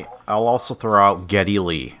anyway, I'll also throw out Geddy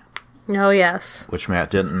Lee. Oh, yes. Which Matt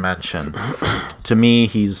didn't mention. To me,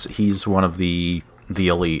 he's one of the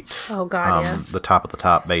elite. Oh, God, yeah. The top of the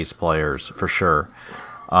top bass players, for sure.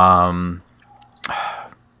 Number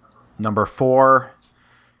 4,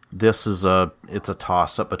 it's a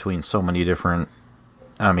toss-up between so many different...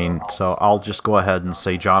 so I'll just go ahead and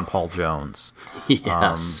say John Paul Jones.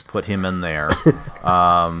 Yes. Put him in there.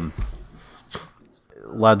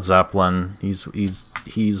 Led Zeppelin, he's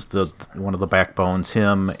the one of the backbones.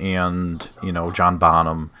 Him and John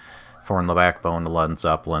Bonham form the backbone of Led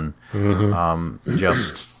Zeppelin. Mm-hmm.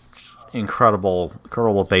 Just incredible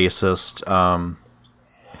bassist.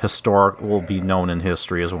 Historic, will be known in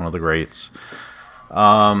history as one of the greats.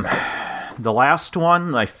 The last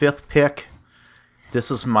one, my 5th pick.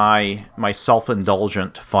 This is my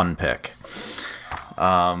self-indulgent fun pick.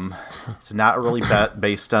 It's not really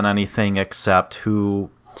based on anything except who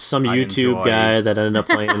some YouTube guy that ended up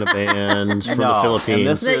playing in a band from the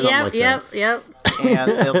Philippines. Yep.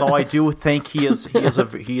 And although I do think he is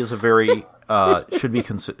a very should be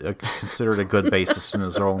considered a good bassist in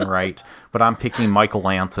his own right, but I'm picking Michael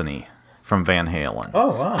Anthony from Van Halen.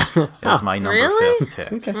 Oh wow, as my number 5th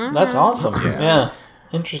pick. Okay. That's awesome. Yeah.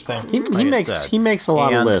 Interesting. He makes a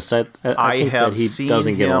lot of lists. I think have that he seen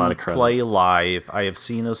doesn't get him a lot of credit. Play live. I have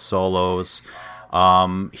seen his solos.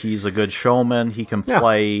 He's a good showman. He can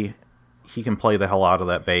play. He can play the hell out of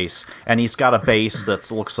that bass, and he's got a bass that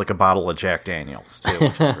looks like a bottle of Jack Daniels too.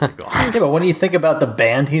 Which is pretty cool. Yeah, but when you think about the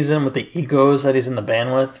band he's in, with the egos that he's in the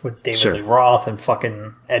band with David Lee Roth and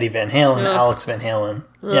fucking Eddie Van Halen, Alex Van Halen.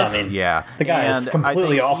 Yeah, the guy is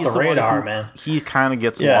completely off the radar, man. He kind of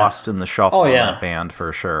gets lost in the shuffle in that band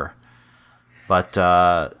for sure. But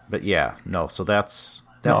yeah, no. So that's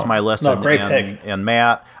my list. Great pick. And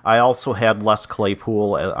Matt, I also had Les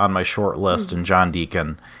Claypool on my short list, and John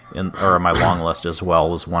Deacon or my long list as well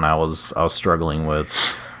was one I was struggling with.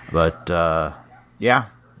 But yeah,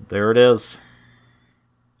 there it is.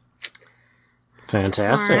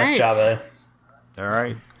 Fantastic. Right. Nice job, All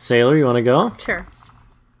right. Sailor, you want to go? Sure.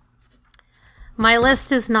 My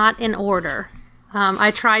list is not in order.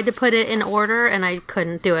 I tried to put it in order and I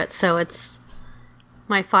couldn't do it. So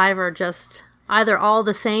my 5 are just either all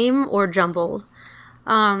the same or jumbled.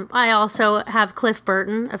 I also have Cliff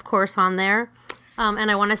Burton, of course, on there.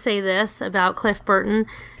 And I want to say this about Cliff Burton.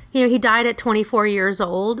 He died at 24 years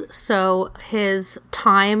old. So his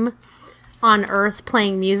time on Earth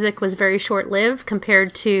playing music was very short-lived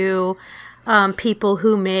compared to people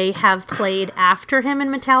who may have played after him in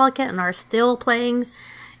Metallica and are still playing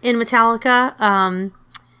in Metallica.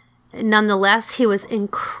 Nonetheless, he was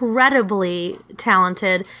incredibly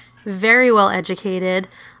talented, very well educated.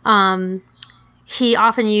 He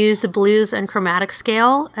often used the blues and chromatic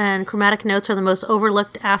scale, and chromatic notes are the most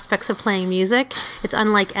overlooked aspects of playing music. It's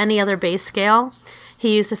unlike any other bass scale.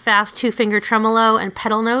 He used a fast 2-finger tremolo and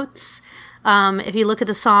pedal notes. If you look at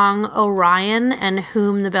the song Orion and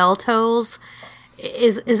Whom the Bell Tolls,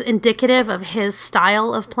 is indicative of his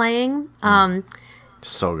style of playing.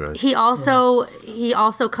 So good. He also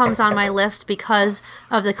comes on my list because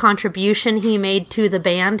of the contribution he made to the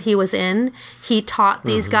band he was in. He taught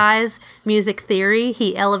these guys music theory.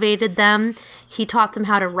 He elevated them. He taught them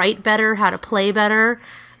how to write better, how to play better.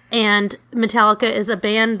 And Metallica is a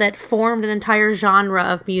band that formed an entire genre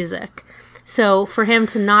of music. So for him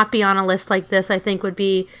to not be on a list like this, I think would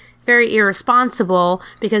be very irresponsible,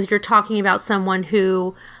 because you're talking about someone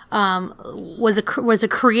who was a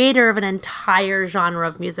creator of an entire genre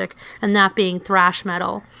of music, and that being thrash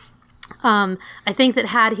metal. I think that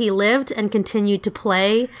had he lived and continued to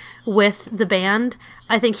play with the band,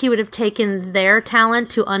 I think he would have taken their talent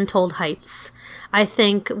to untold heights. I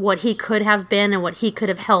think what he could have been and what he could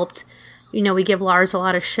have helped, we give Lars a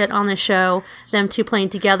lot of shit on the show. Them two playing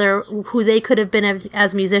together, who they could have been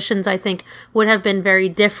as musicians, I think, would have been very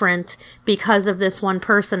different because of this one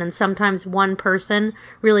person. And sometimes one person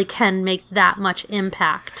really can make that much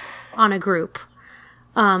impact on a group.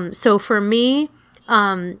 So for me,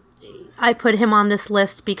 I put him on this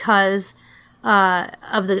list because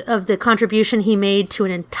of the contribution he made to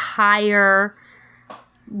an entire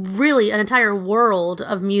world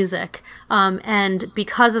of music, and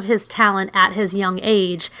because of his talent at his young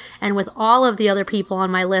age, and with all of the other people on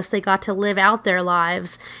my list, they got to live out their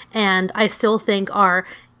lives, and I still think are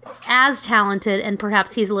as talented, and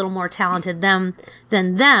perhaps he's a little more talented than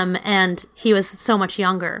them, and he was so much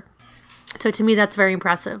younger. So to me, that's very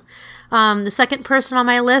impressive. The second person on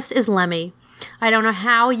my list is Lemmy. I don't know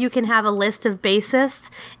how you can have a list of bassists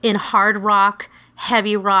in hard rock,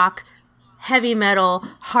 heavy metal,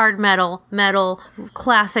 hard metal,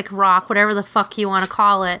 classic rock, whatever the fuck you want to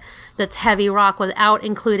call it, that's heavy rock, without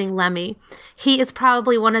including Lemmy. He is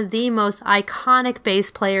probably one of the most iconic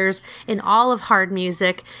bass players in all of hard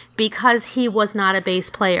music because he was not a bass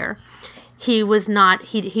player. He was not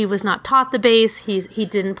taught the bass. He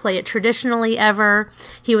didn't play it traditionally ever.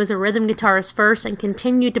 He was a rhythm guitarist first and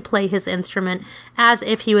continued to play his instrument as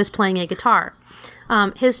if he was playing a guitar.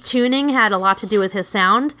 His tuning had a lot to do with his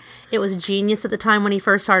sound. It was genius at the time when he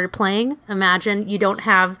first started playing. Imagine you don't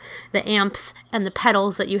have the amps and the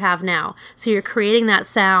pedals that you have now. So you're creating that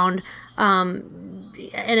sound. And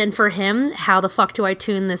then for him, how the fuck do I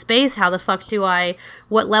tune this bass? What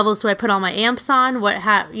levels do I put all my amps on?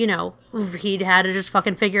 He'd had to just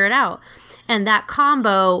fucking figure it out. And that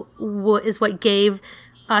combo is what gave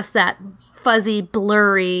us that fuzzy,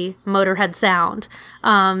 blurry Motorhead sound.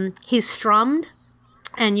 He's strummed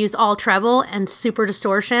and used all treble and super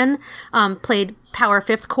distortion, played power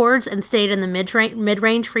fifth chords and stayed in the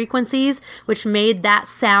mid-range frequencies, which made that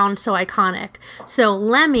sound so iconic. So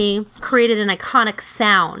Lemmy created an iconic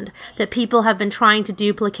sound that people have been trying to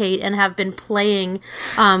duplicate and have been playing,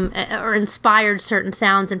 or inspired certain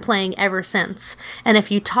sounds and playing ever since. And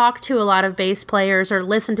if you talk to a lot of bass players or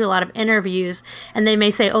listen to a lot of interviews, and they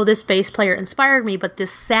may say, oh, this bass player inspired me, but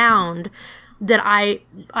this sound that I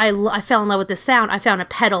fell in love with this sound. I found a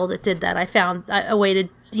pedal that did that. I found I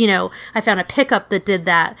found a pickup that did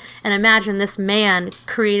that. And imagine this man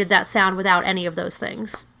created that sound without any of those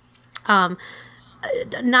things. Not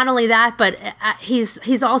only that, but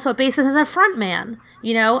he's also a bassist and a front man.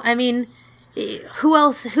 Who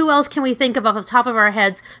else can we think of off the top of our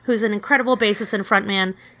heads who's an incredible bassist and front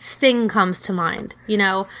man? Sting comes to mind.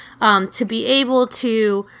 To be able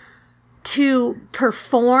to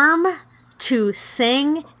perform, to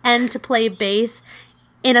sing, and to play bass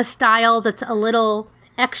in a style that's a little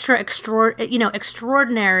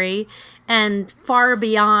extraordinary and far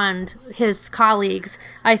beyond his colleagues,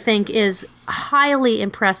 I think is highly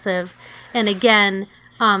impressive. And again,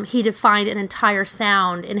 he defined an entire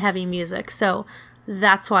sound in heavy music. So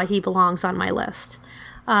that's why he belongs on my list.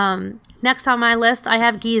 Next on my list, I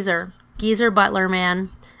have Geezer Butler, man.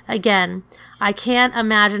 Again, I can't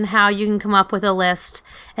imagine how you can come up with a list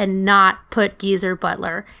and not put Geezer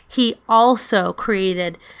Butler. He also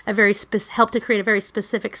created helped to create a very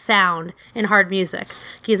specific sound in hard music.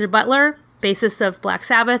 Geezer Butler, bassist of Black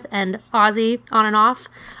Sabbath and Ozzy on and off.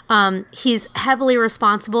 He's heavily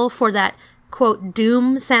responsible for that, quote,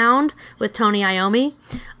 doom sound with Tony Iommi.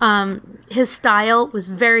 His style was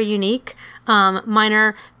very unique,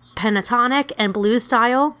 minor pentatonic and blues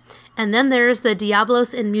style. And then there's the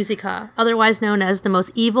Diablos in Musica, otherwise known as the most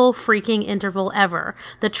evil freaking interval ever,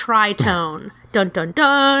 the tritone. Dun dun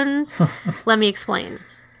dun. Let me explain.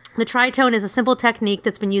 The tritone is a simple technique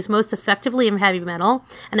that's been used most effectively in heavy metal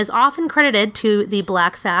and is often credited to the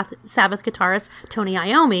Black Sabbath guitarist Tony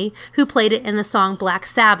Iommi, who played it in the song Black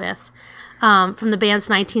Sabbath from the band's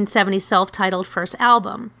 1970 self-titled first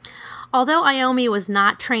album. Although Iommi was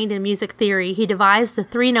not trained in music theory, he devised the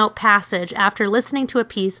three-note passage after listening to a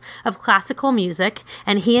piece of classical music,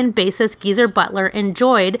 and he and bassist Geezer Butler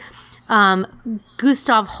enjoyed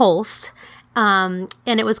Gustav Holst, and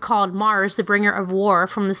it was called Mars, the Bringer of War,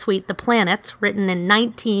 from the suite The Planets, written in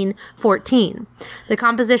 1914. The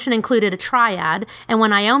composition included a triad, and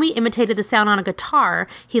when Iommi imitated the sound on a guitar,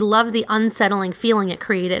 he loved the unsettling feeling it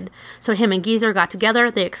created. So him and Geezer got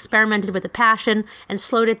together, they experimented with the passion, and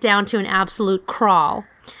slowed it down to an absolute crawl.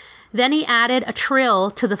 Then he added a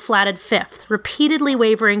trill to the flatted fifth, repeatedly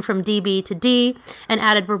wavering from dB to D, and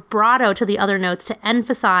added vibrato to the other notes to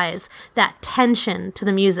emphasize that tension to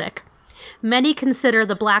the music. Many consider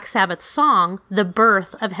the Black Sabbath song the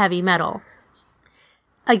birth of heavy metal.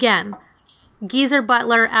 Again, Geezer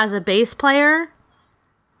Butler as a bass player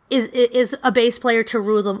is a bass player to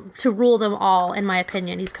rule them all, in my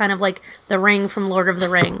opinion. He's kind of like the Ring from Lord of the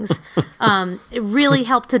Rings. It really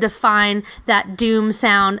helped to define that doom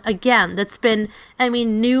sound, again, that's been,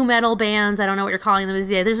 new metal bands, I don't know what you're calling them.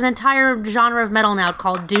 There's an entire genre of metal now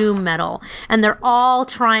called doom metal, and they're all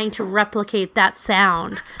trying to replicate that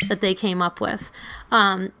sound that they came up with.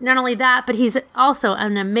 Not only that, but he's also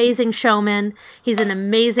an amazing showman. He's an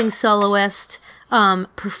amazing soloist.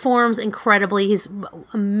 Performs incredibly. He's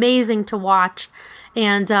amazing to watch.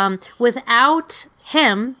 And without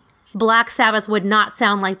him, Black Sabbath would not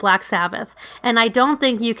sound like Black Sabbath. And I don't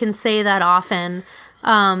think you can say that often,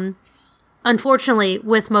 unfortunately,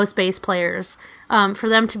 with most bass players. For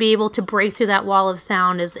them to be able to break through that wall of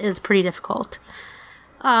sound is pretty difficult.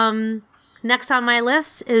 Next on my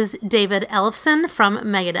list is David Ellefson from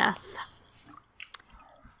Megadeth.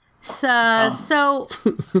 So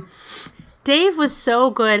Dave was so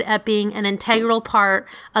good at being an integral part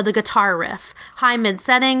of the guitar riff, high mid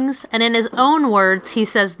settings, and in his own words, he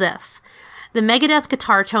says this: the Megadeth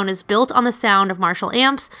guitar tone is built on the sound of Marshall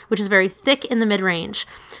amps, which is very thick in the mid-range.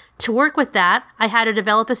 To work with that, I had to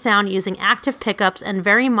develop a sound using active pickups and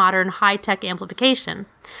very modern high-tech amplification,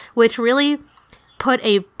 which really put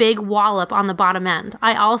a big wallop on the bottom end.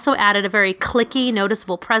 I also added a very clicky,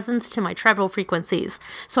 noticeable presence to my treble frequencies,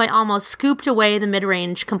 so I almost scooped away the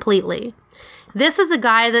mid-range completely. This is a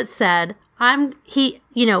guy that said,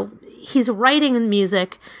 he's writing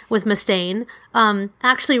music with Mustaine,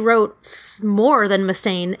 actually wrote more than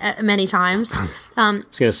Mustaine many times. I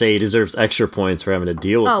was going to say he deserves extra points for having to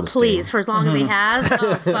deal with Mustaine. Oh, please, for as long as he has.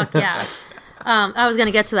 Oh, fuck yeah. I was going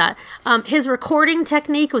to get to that. His recording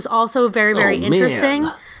technique was also very, very interesting.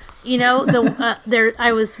 Man.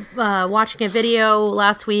 I was watching a video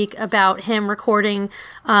last week about him recording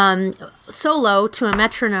solo to a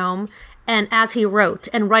metronome, and as he wrote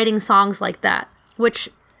and writing songs like that, which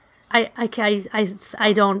I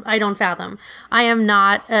don't fathom. I am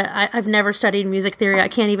not. I've never studied music theory. I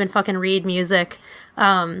can't even fucking read music.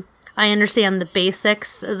 I understand the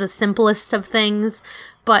basics, the simplest of things.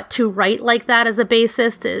 But to write like that as a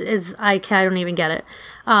bassist I don't even get it.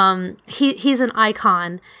 He's an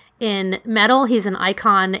icon in metal. He's an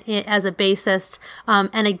icon as a bassist.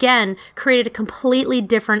 And again, created a completely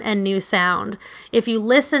different and new sound. If you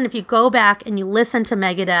go back and you listen to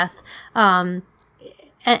Megadeth,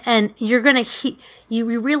 and you're gonna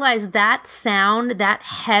you realize that sound, that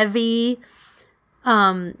heavy,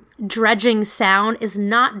 dredging sound is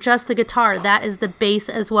not just the guitar. That is the bass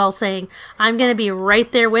as well, saying, I'm going to be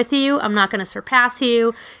right there with you. I'm not going to surpass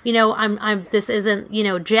you. This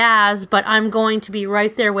isn't, jazz, but I'm going to be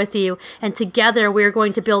right there with you. And together we're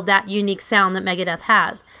going to build that unique sound that Megadeth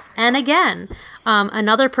has. And again,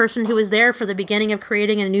 another person who was there for the beginning of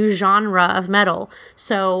creating a new genre of metal.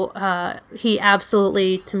 So, he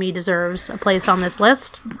absolutely, to me, deserves a place on this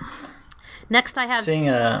list. Next, I have...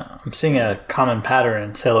 I'm seeing a common pattern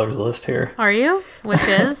in Sailor's list here. Are you? Which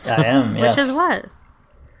is? I am, yes. Which is what?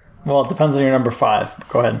 Well, it depends on your number 5.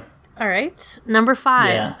 Go ahead. All right. Number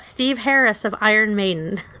 5, Yeah. Steve Harris of Iron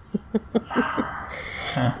Maiden.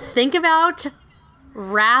 Think about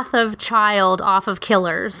Wrath of Child off of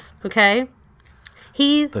Killers, okay?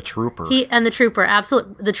 The Trooper. The Trooper,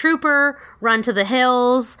 absolutely. The Trooper, Run to the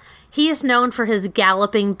Hills. He is known for his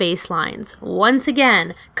galloping bass lines. Once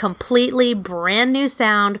again, completely brand new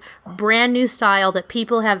sound, brand new style that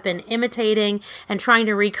people have been imitating and trying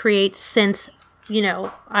to recreate since,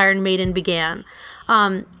 Iron Maiden began.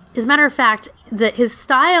 As a matter of fact, his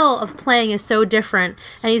style of playing is so different,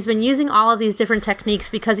 and he's been using all of these different techniques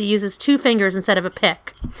because he uses 2 fingers instead of a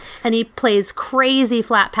pick. And he plays crazy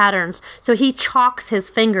flat patterns, so he chalks his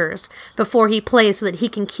fingers before he plays so that he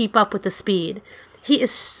can keep up with the speed. He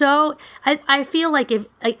is so... I feel like, if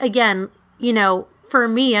again, for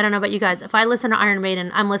me, I don't know about you guys, if I listen to Iron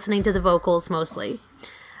Maiden, I'm listening to the vocals mostly.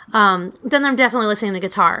 Then I'm definitely listening to the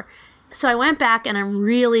guitar. So I went back and I'm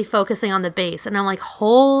really focusing on the bass, and I'm like,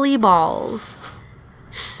 holy balls.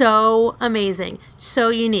 So amazing. So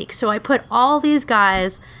unique. So I put all these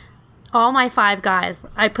guys, all my 5 guys,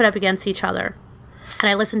 I put up against each other. And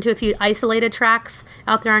I listened to a few isolated tracks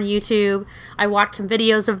out there on YouTube. I watched some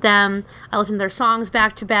videos of them. I listened to their songs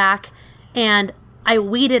back to back. And I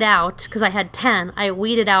weeded out, because I had 10, I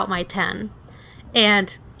weeded out my 10.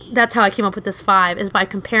 And that's how I came up with this 5, is by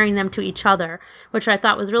comparing them to each other, which I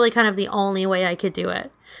thought was really kind of the only way I could do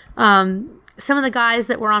it. Some of the guys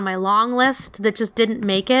that were on my long list that just didn't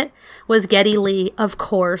make it was Geddy Lee, of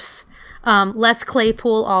course. Les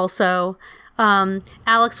Claypool also.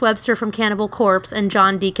 Alex Webster from Cannibal Corpse, and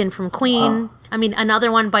John Deacon from Queen. I mean,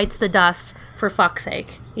 another one bites the dust, for fuck's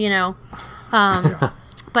sake, But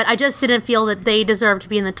I just didn't feel that they deserved to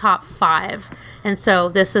be in the top 5. And so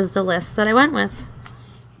this is the list that I went with.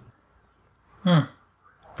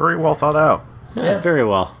 Very well thought out. Yeah, very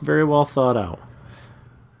well thought out.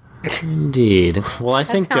 Indeed. Well, I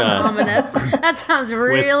think Sounds ominous. That sounds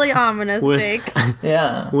really ominous, Jake.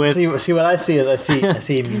 Yeah. See what I see is I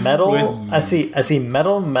see metal. I see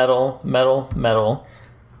metal,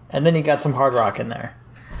 and then you got some hard rock in there.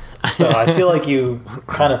 So I feel like you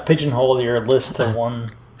kind of pigeonhole your list to one.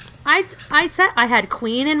 I said I had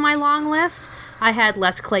Queen in my long list. I had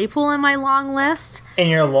Les Claypool in my long list. In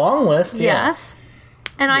your long list, yeah. Yes.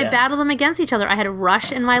 And I battled them against each other. I had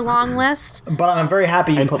Rush in my long list. But I'm very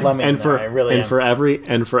happy you put Lemmy in there. I really am. For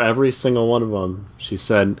every single one of them, she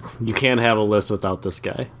said, "You can't have a list without this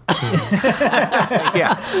guy."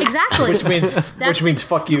 Yeah, exactly. Which means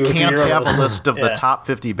fuck you. Can't have a list of the top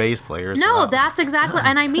 50 bass players. No, that's exactly,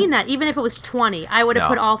 and I mean that. Even if it was 20, I would have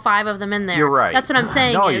put all 5 of them in there. You're right. That's what I'm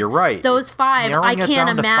saying. No, you're right. Those 5, Narrowing I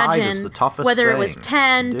can't imagine whether it was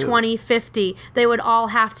thing 10, 20, 50. They would all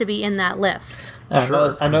have to be in that list.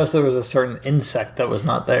 I noticed there was a certain insect that was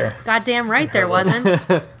not there. Goddamn right there wasn't.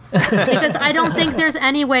 Because I don't think there's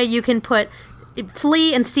any way you can put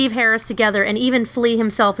Flea and Steve Harris together, and even Flea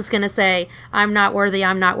himself is going to say, I'm not worthy,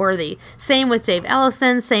 I'm not worthy. Same with Dave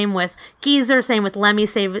Ellison, same with Geezer, same with Lemmy,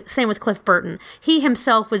 same with Cliff Burton. He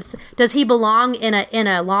himself does he belong in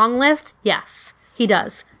a long list? Yes, he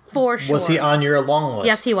does. For sure. Was he on your long list?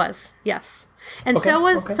 Yes, he was. Yes. And so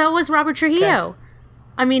was Robert Trujillo. Okay.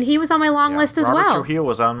 I mean, he was on my long list as Robert well. Trujillo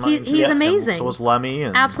was on mine. He's amazing. So was Lemmy.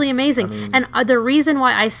 Absolutely amazing. And the reason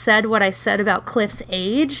why I said what I said about Cliff's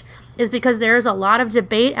age is because there's a lot of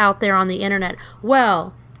debate out there on the internet.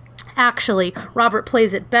 Well, actually, Robert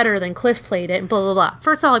plays it better than Cliff played it, and blah, blah, blah.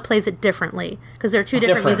 First of all, he plays it differently, because they're two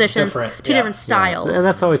different musicians, two different styles. Yeah. And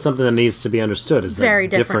that's always something that needs to be understood. Is very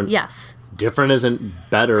that different, yes. Different isn't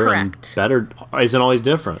better, correct. And better isn't always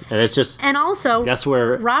different. And it's just... And also, that's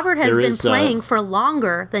where Robert has been playing for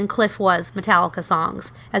longer than Cliff was Metallica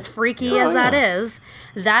songs. As freaky as that is,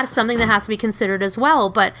 that's something that has to be considered as well.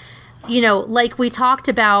 But, like we talked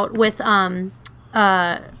about with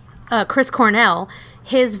Chris Cornell,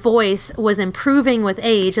 his voice was improving with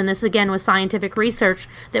age, and this again was scientific research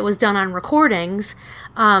that was done on recordings.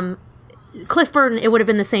 Cliff Burton, it would have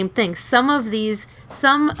been the same thing. Some of this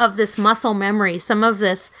muscle memory, some of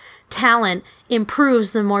this talent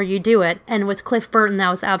improves the more you do it. And with Cliff Burton, that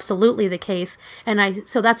was absolutely the case. And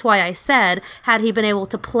so that's why I said, had he been able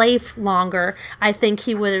to play longer, I think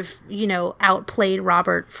he would have, outplayed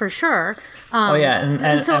Robert for sure.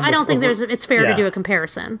 And so I don't think it's fair to do a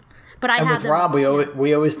comparison. But I And had with them. Rob,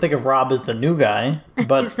 we always think of Rob as the new guy,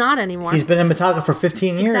 but He's not anymore. He's been in Metallica for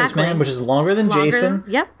 15 years, Exactly. man, which is longer than Jason.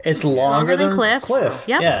 Yep. It's longer than Cliff. Yep,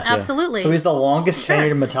 Yeah. absolutely. So he's the longest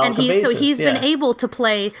tenured Metallica and bassist. he's been able to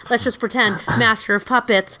play, let's just pretend, Master of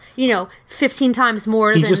Puppets, 15 times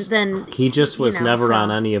more He than just was never so. on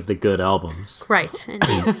any of the good albums. Right,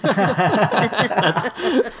 indeed.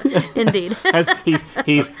 Indeed.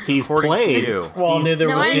 He's played. Well, neither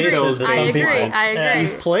No, was I agree. Jason. to I some agree. people. I agree.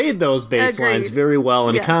 He's played those bass Agreed. lines very well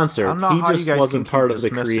in Yes. concert. I don't know He how just you guys wasn't can part keep of the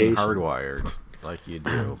dismissing creation. Hardwired like you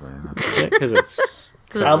do, man. Because it's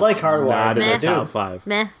I like Hardwired. not in I the do. top 5.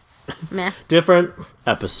 Meh. Different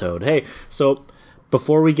episode. Hey, so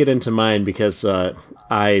before we get into mine, because I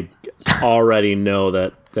already know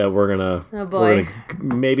that we're gonna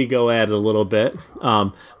maybe go at it a little bit.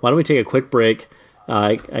 Why don't we take a quick break?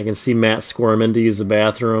 I can see Matt squirming to use the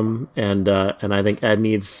bathroom, and I think Ed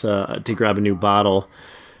needs to grab a new bottle.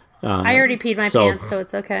 I already peed my pants, so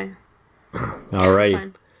it's okay. All right.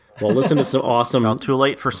 Fine. Well, listen to some awesome. Well, too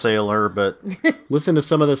late for Sailor, but Listen to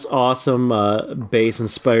some of this awesome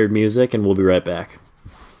bass-inspired music, and we'll be right back.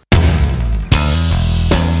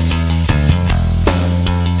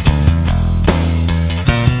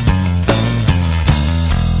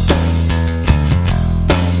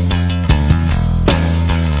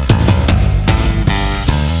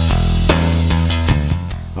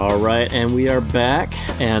 All right, and we are back,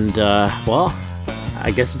 and well,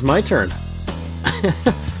 I guess it's my turn.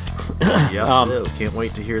 yes, it is. Can't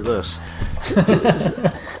wait to hear this.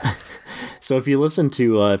 So if you listen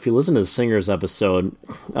to the Singers episode,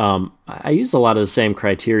 I used a lot of the same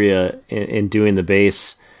criteria in doing the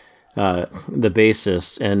bass, the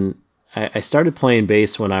bassist, and I started playing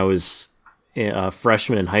bass when I was a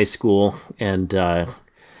freshman in high school, and so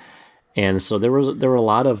there were a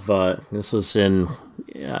lot of this was in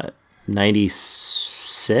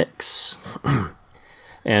 '96,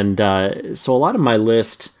 and so a lot of my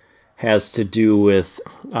list has to do with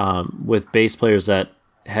bass players that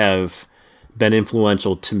have been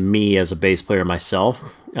influential to me as a bass player myself.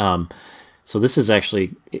 So this is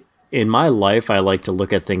actually, in my life, I like to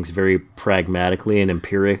look at things very pragmatically and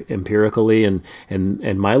empirically, and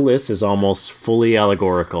my list is almost fully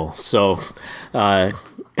allegorical. So, but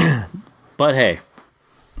hey,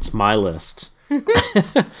 it's my list.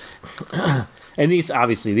 And these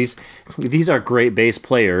are great bass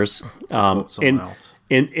players.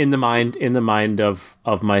 In the mind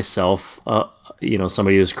of myself,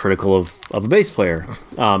 somebody who's critical of a bass player.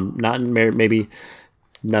 Not maybe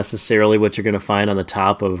necessarily what you're going to find on the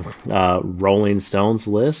top of Rolling Stone's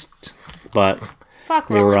list, but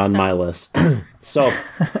they were on my list. So,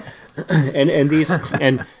 and these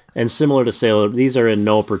and similar to Sailor, these are in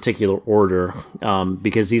no particular order,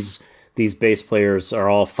 because these bass players are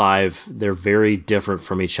all 5. They're very different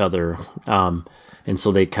from each other. And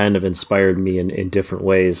so they kind of inspired me in different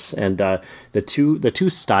ways. And the two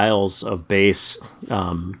styles of bass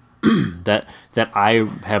that I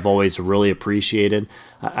have always really appreciated.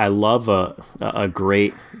 I love a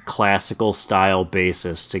great classical style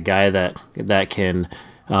bassist, a guy that can,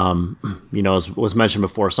 as was mentioned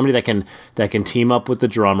before, somebody that can team up with the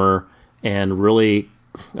drummer and really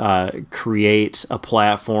create a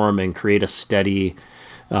platform and create a steady,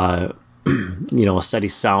 a steady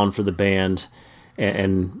sound for the band.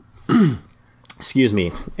 And excuse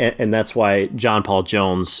me, and that's why John Paul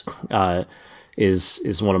Jones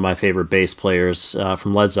is one of my favorite bass players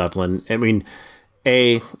from Led Zeppelin. I mean,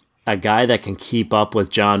 a guy that can keep up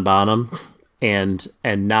with John Bonham and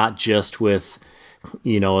not just with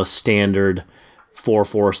a standard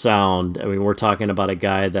 4/4 sound. I mean, we're talking about a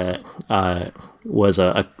guy that was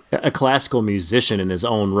a classical musician in his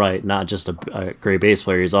own right, not just a great bass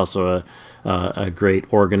player. He's also a great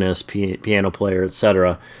organist, piano player,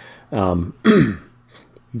 etc.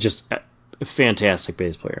 Just a fantastic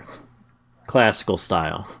bass player, classical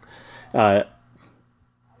style. I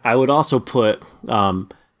would also put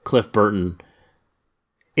Cliff Burton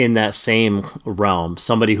in that same realm.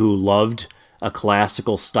 Somebody who loved a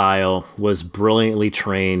classical style, was brilliantly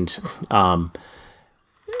trained. I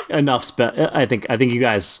think you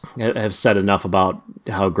guys have said enough about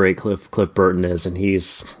how great Cliff Burton is, and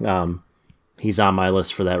he's on my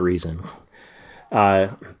list for that reason.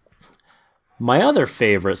 My other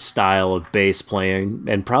favorite style of bass playing,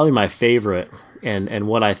 and probably my favorite, and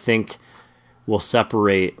what I think will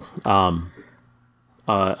separate a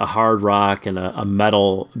hard rock and a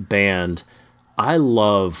metal band, I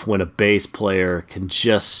love when a bass player can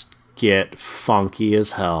just get funky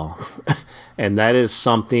as hell. And that is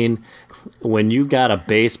something, when you've got a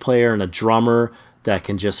bass player and a drummer that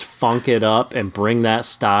can just funk it up and bring that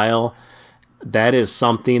style, that is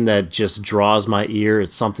something that just draws my ear.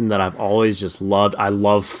 It's something that I've always just loved. I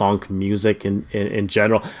love funk music in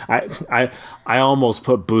general. I almost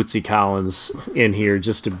put Bootsy Collins in here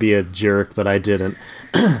just to be a jerk, but I didn't.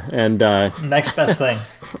 And next best thing.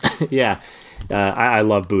 Yeah. I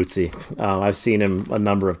love Bootsy. I've seen him a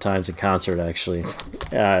number of times in concert, actually.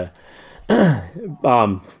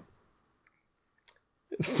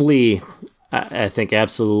 Flea, I think,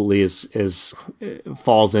 absolutely is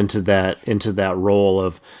falls into that role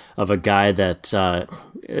of a guy that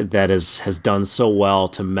has done so well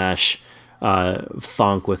to mesh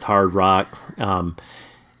funk with hard rock.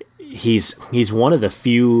 He's one of the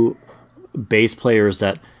few bass players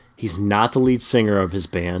that he's not the lead singer of his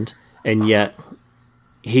band, and yet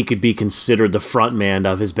he could be considered the front man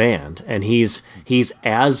of his band, and he's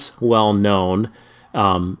as well known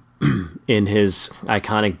in his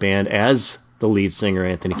iconic band as the lead singer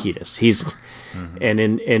Anthony Kiedis. He's and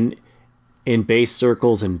in bass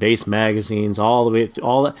circles and bass magazines, all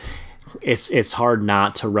that. It's hard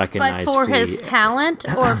not to recognize. But for Flea. his talent,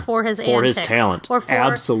 or for his for antics, his talent, or for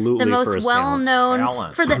absolutely the most for his well-known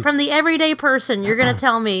talent. from the everyday person. You're going to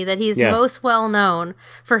tell me that he's most well-known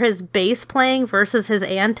for his bass playing versus his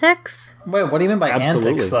antics. Wait, what do you mean by Absolutely.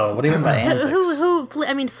 antics, though? What do you mean by antics?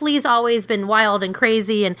 I mean, Flea's always been wild and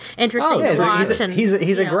crazy and interesting to watch.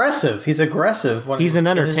 He's aggressive. He's aggressive. He's an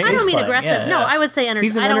entertainer. I don't mean playing. aggressive. No, I would say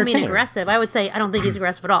He's an I don't mean entertainer. aggressive. I would say I don't think he's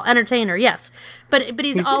aggressive at all. Entertainer, yes, but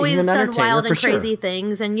he's always an done entertainer wild and for sure. crazy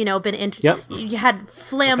things, and been Yep. you had That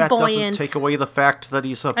flamboyant. doesn't take away the fact that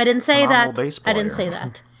he's a I didn't say phenomenal that. bass I player. didn't say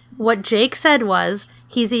that. What Jake said was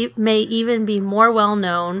may even be more well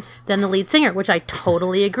known than the lead singer, which I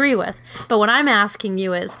totally agree with. But what I'm asking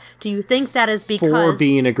you is, do you think that is because for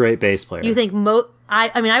being a great bass player. you think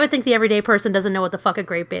I would think the everyday person doesn't know what the fuck a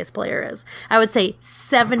great bass player is. I would say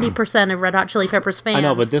 70% of Red Hot Chili Peppers fans. I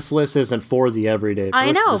know, but this list isn't for the everyday person.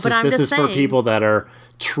 I know, this but is, I'm this just is for saying. people that are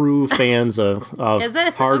true fans of Is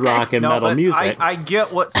it? hard Okay. rock and No, metal but music. I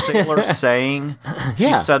get what Sailor's saying. She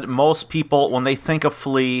Yeah. said most people, when they think of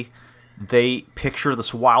Flea, they picture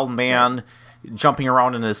this wild man jumping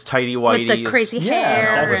around in his tighty whities with the crazy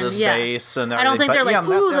hair with and his bass and I don't think everything. they're But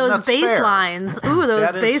like, ooh, those that's bass fair. lines. Ooh, those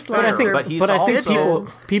That is bass fair, lines are but he's but I think also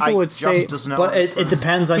people would say- just as known But it for his-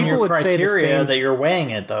 depends on People your would say the criteria same- that you're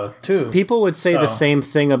weighing it, though, too. People would say the So- same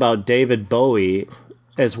thing about David Bowie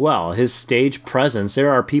as well. His stage presence.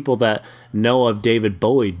 There are people that know of David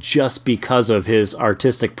Bowie just because of his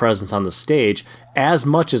artistic presence on the stage, as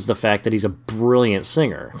much as the fact that he's a brilliant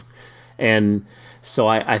singer. And so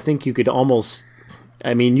I think you could almost.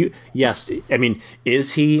 I mean,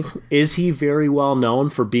 is he very well known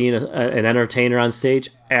for being an entertainer on stage?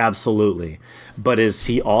 Absolutely. But is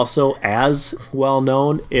he also as well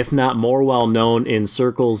known, if not more well known, in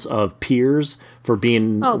circles of peers for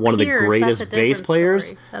being one of the peers, greatest that's a bass different players?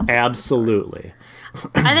 story. That's a different Absolutely.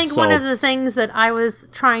 I think one So- of the things that I was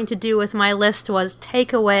trying to do with my list was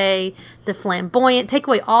take away the flamboyant, take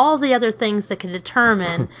away all the other things that can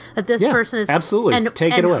determine that this Yeah, person is absolutely. and,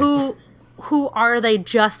 Take and it away. who are they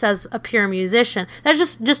just as a pure musician?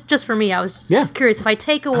 That's just for me. I was Yeah. curious if I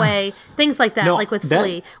take away things like that, No, like with that-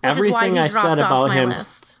 Flea, which is why everything he I dropped said off about my him-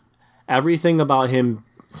 list. Everything about him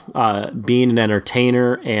being an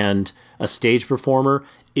entertainer and a stage performer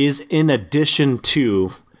is in addition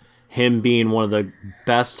to him being one of the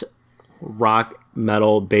best rock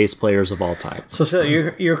metal bass players of all time. So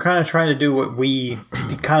you're kind of trying to do what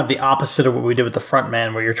kind of the opposite of what we did with the front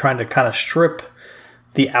man, where you're trying to kind of strip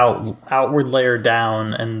the outward layer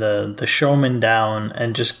down and the showman down,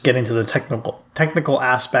 and just getting to the technical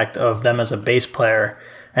aspect of them as a bass player,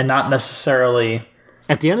 and not necessarily.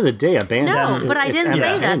 At the end of the day, a band. No, but I it's didn't say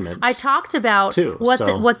that. entertainment. I talked about too,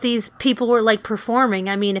 so. what these people were like performing.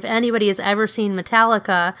 I mean, if anybody has ever seen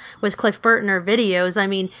Metallica with Cliff Burton or videos, I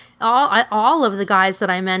mean, all of the guys that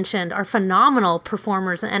I mentioned are phenomenal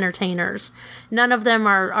performers and entertainers. None of them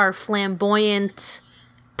are flamboyant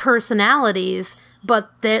personalities,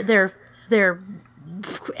 but they're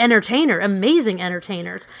amazing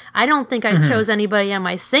entertainers. I don't think I chose anybody on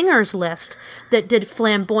my singers list that did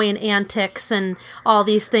flamboyant antics and all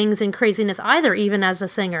these things and craziness either, even as a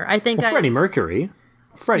singer. I think Freddie Mercury.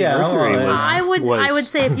 Freddie Yeah, Mercury well, was. I would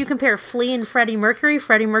say if you compare Flea and Freddie Mercury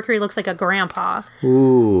looks like a grandpa.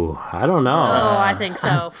 Ooh, I don't know. Oh, I think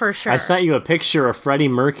so, for sure. I sent you a picture of Freddie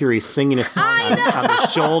Mercury singing a song on the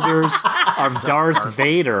shoulders of Darth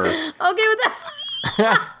Vader. Okay, but that's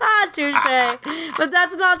touche. But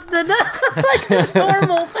that's not like the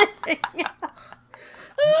normal thing.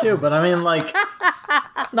 Dude, but I mean, like,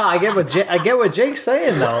 no, I get what Jake's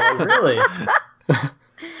saying, though. Like, really,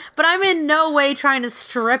 But I'm in no way trying to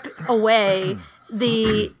strip away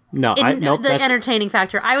the No, the entertaining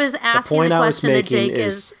factor. I was asking the question that Jake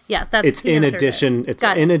is. Yeah, that's it's in addition. It's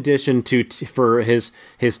in addition to for his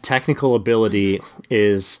technical ability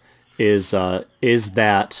is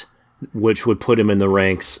that which would put him in the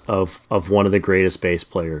ranks of one of the greatest bass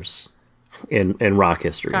players in rock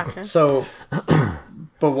history. Gotcha. So,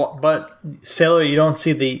 but Sailor, you don't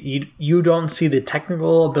see the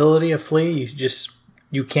technical ability of Flea.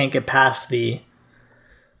 You can't get past the.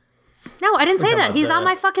 No, I didn't say that. He's on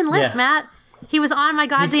my fucking list, Matt. He was on my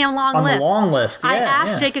goddamn long list. On the long list. I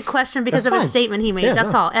asked Jake a question because of a statement he made. Yeah,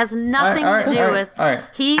 That's all. It has nothing to do with.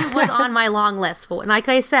 He was on my long list. But like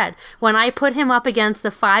I said, when I put him up against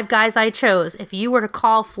the 5 guys I chose, if you were to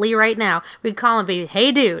call Flea right now, we'd call him, be,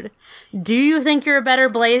 hey, dude, do you think you're a better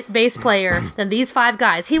bass player than these 5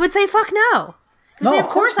 guys? He would say, fuck no. No, of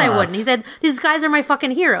course I wouldn't. He said, these guys are my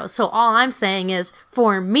fucking heroes. So all I'm saying is,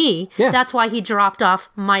 for me, that's why he dropped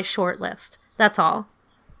off my short list. That's all.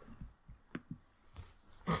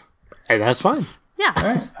 Hey, that's fine. Yeah. All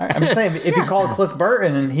right. I'm just saying, if you called Cliff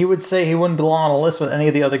Burton, and he would say he wouldn't belong on a list with any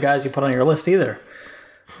of the other guys you put on your list either.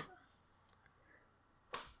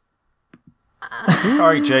 All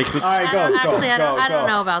right, Jake. All right, go. I don't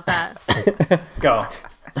know about that. Go.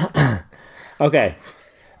 Okay.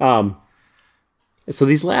 So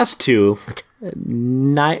these last 2,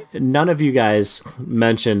 none of you guys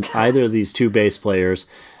mentioned either of these 2 bass players,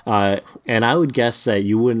 and I would guess that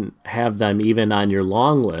you wouldn't have them even on your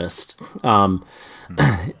long list, and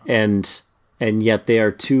yet they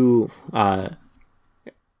are 2.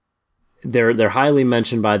 They're highly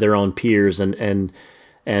mentioned by their own peers, and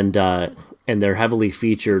they're heavily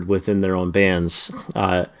featured within their own bands.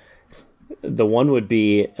 The one would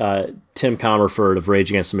be Tim Comerford of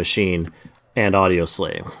Rage Against the Machine and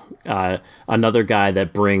Audioslave. Another guy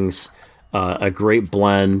that brings a great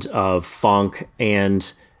blend of funk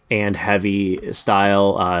and heavy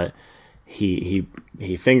style. He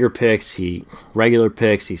finger picks, he regular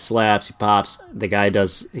picks, he slaps, he pops. The guy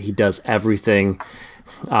does everything.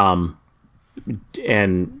 And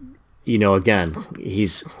again,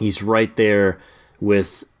 he's right there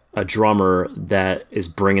with a drummer that is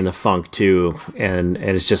bringing the funk too, and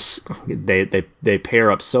it's just they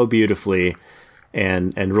pair up so beautifully,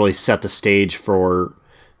 and really set the stage for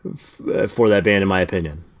that band, in my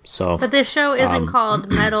opinion. So, but this show isn't called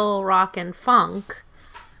Metal, Rock, and Funk,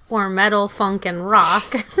 or Metal, Funk, and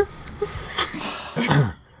Rock.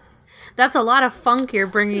 That's a lot of funk you're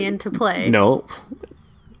bringing into play. No.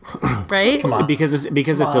 Right? Because it's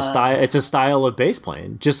a style. It's a style of bass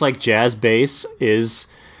playing, just like jazz bass is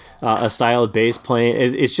a style of bass playing.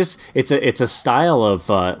 It's a style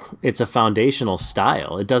of it's a foundational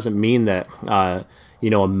style. It doesn't mean that a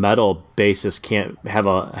metal bassist can't have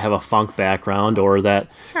a funk background, or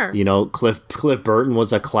that Cliff Burton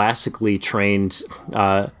was a classically trained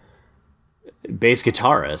bass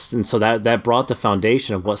guitarist, and so that brought the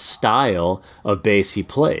foundation of what style of bass he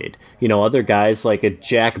played. Other guys like a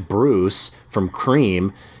Jack Bruce from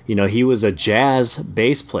Cream, he was a jazz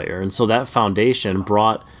bass player, and so that foundation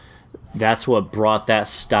that's what brought that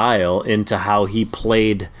style into how he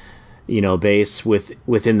played, bass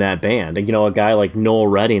within that band. And, a guy like Noel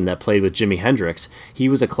Redding that played with Jimi Hendrix, he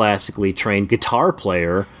was a classically trained guitar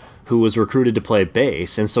player who was recruited to play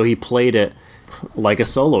bass, and so he played it like a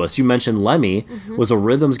soloist. You mentioned Lemmy was a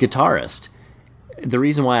rhythms guitarist. The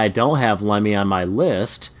reason why I don't have Lemmy on my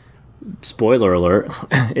list, spoiler alert,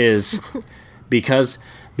 is because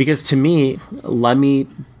to me, Lemmy,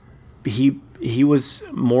 he was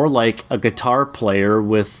more like a guitar player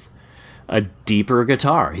with a deeper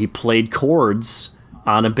guitar. He played chords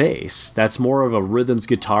on a bass. That's more of a rhythms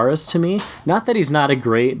guitarist to me. Not that he's not a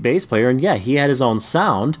great bass player, and yeah, he had his own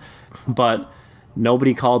sound, but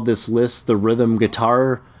nobody called this list the rhythm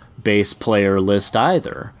guitar bass player list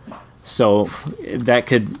either. So that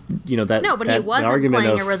could, that no, but he wasn't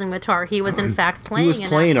playing a rhythm guitar. He was in fact playing. He was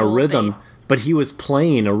playing a rhythm, bass. But he was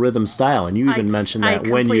playing a rhythm style, and you even mentioned that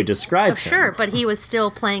when you described him. Sure, but he was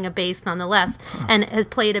still playing a bass nonetheless, and has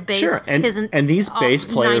played a bass. Sure, and these bass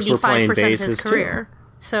players were playing basses too.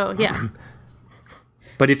 So yeah.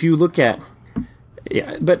 But if you look at,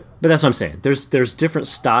 but that's what I'm saying. There's different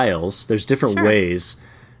styles. There's different ways,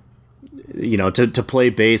 to play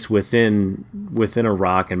bass within a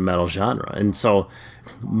rock and metal genre. And so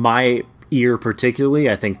my ear particularly,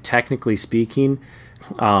 I think technically speaking,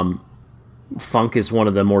 funk is one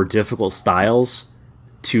of the more difficult styles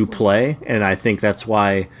to play. And I think that's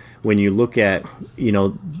why when you look at,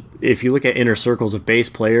 if you look at inner circles of bass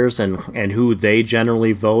players and who they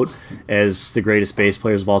generally vote as the greatest bass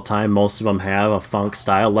players of all time, most of them have a funk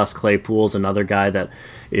style. Les Claypool's another guy that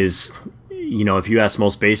is, if you ask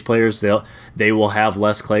most bass players, they will have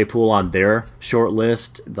Les Claypool on their short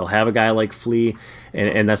list. They'll have a guy like Flea,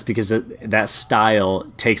 and that's because that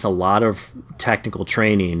style takes a lot of technical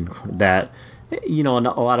training that a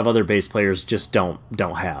lot of other bass players just don't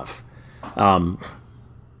have.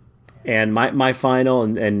 And my final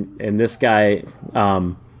and this guy,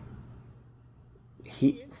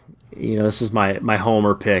 this is my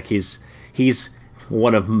homer pick. He's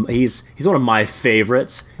one of my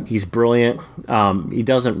favorites. He's brilliant. He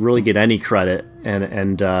doesn't really get any credit,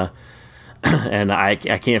 and I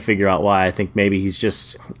can't figure out why. I think maybe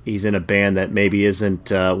he's in a band that maybe isn't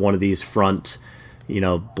one of these front,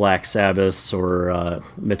 Black Sabbaths or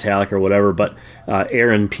Metallica or whatever. But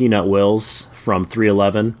Aaron Peanut Wills from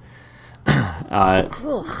 311. Wow!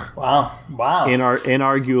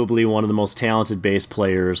 Inarguably one of the most talented bass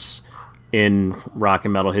players in rock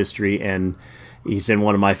and metal history, and he's in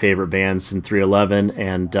one of my favorite bands in 311.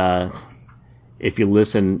 And if you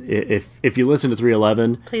listen to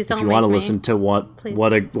 311, please don't if you want to make me. listen to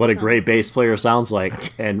what a great bass player sounds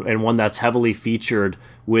like, and one that's heavily featured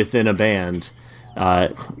within a band,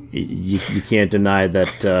 you can't deny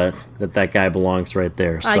that guy belongs right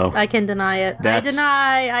there. So I can deny it. I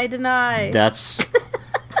deny.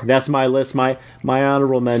 That's my list. My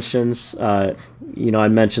honorable mentions. I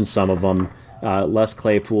mentioned some of them. Les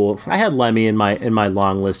Claypool. I had Lemmy in my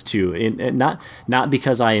long list too. And not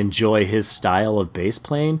because I enjoy his style of bass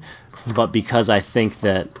playing, but because I think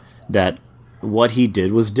that what he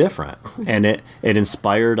did was different, and it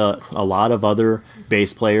inspired a lot of other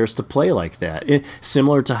bass players to play like that.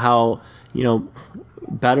 Similar to how,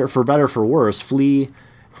 better for worse, Flea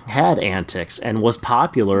had antics and was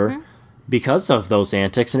popular because of those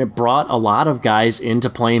antics, and it brought a lot of guys into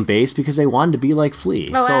playing bass because they wanted to be like Flea.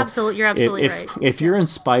 Oh, absolutely, you're absolutely right. If you're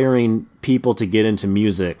inspiring people to get into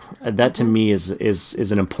music, that to me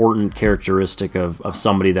is an important characteristic of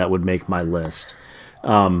somebody that would make my list.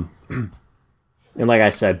 And like I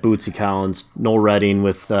said, Bootsy Collins, Noel Redding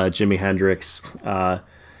with Jimi Hendrix,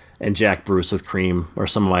 and Jack Bruce with Cream are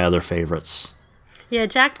some of my other favorites. Yeah,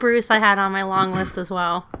 Jack Bruce I had on my long list as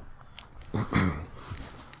well.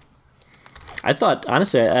 I thought,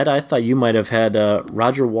 honestly, Ed, I thought you might have had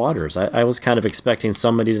Roger Waters. I was kind of expecting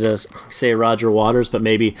somebody to say Roger Waters, but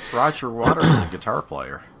maybe... Roger Waters is a guitar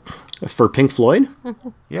player. For Pink Floyd?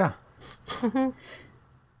 Yeah.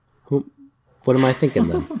 What am I thinking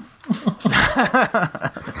then?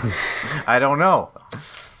 I don't know.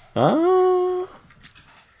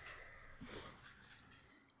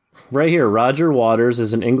 Right here, Roger Waters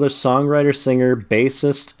is an English songwriter, singer,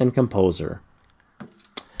 bassist, and composer.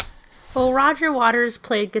 Well, Roger Waters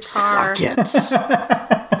played guitar. Suck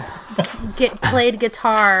it. Played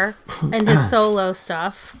guitar and his solo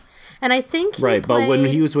stuff. And I think he right, but when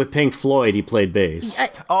he was with Pink Floyd, he played bass.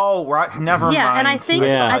 Right, never mind. Yeah, and I think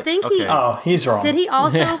he. Oh, he's wrong. Did he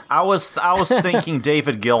also? I was thinking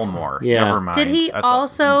David Gilmour. Yeah. Never mind. Did he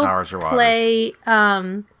also play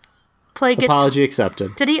guitar? Apology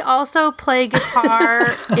accepted. Did he also play guitar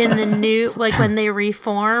in the new, like when they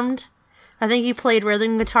reformed? I think he played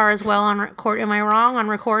rhythm guitar as well on record. Am I wrong on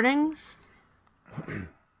recordings?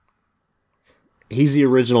 He's the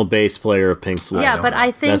original bass player of Pink Floyd. Yeah, but I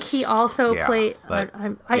think he also played.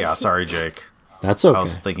 Sorry, Jake. That's okay. I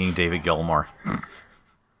was thinking David Gilmour.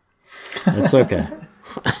 That's okay.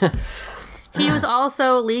 He was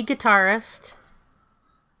also lead guitarist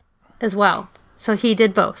as well, so he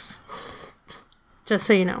did both. Just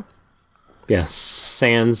so you know. Yes,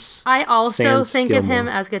 Sans. I also think Gilmour. of him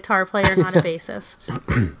as guitar player, not a bassist.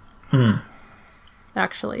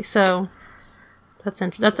 Actually, so that's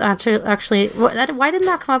interesting. That's actually why didn't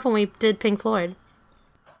that come up when we did Pink Floyd?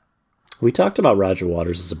 We talked about Roger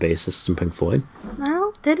Waters as a bassist in Pink Floyd.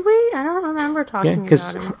 No, did we? I don't remember talking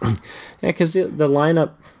about him. Because the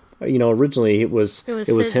lineup, originally it was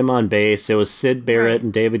him on bass. It was Sid Barrett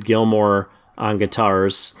and David Gilmour on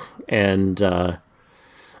guitars, and then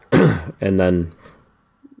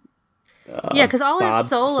because all Bob his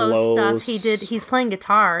solo Close, stuff he's playing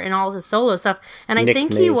guitar in all his solo stuff, and I Nick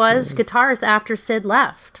think he was Mason. guitarist after Sid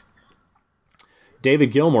left.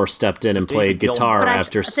 David Gilmour stepped in and played guitar But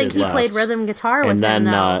after I think Sid he left. played rhythm guitar with and then,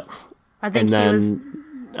 him, though. I think he was...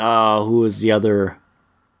 who was the other...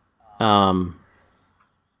 go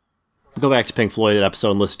back to Pink Floyd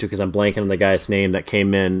episode and listen to, because I'm blanking on the guy's name that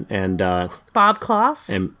came in and... Bob Kloss?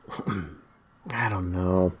 And I don't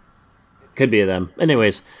know. Could be them.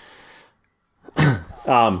 Anyways...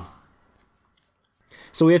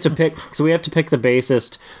 So we have to pick the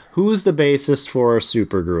bassist. Who's the bassist for our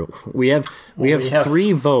supergroup? We have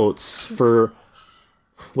 3 votes for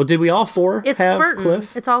Well, did we all four It's have Burton.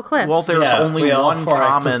 Cliff? It's all Cliff. Well, there's Yeah, only we all one four had Cliff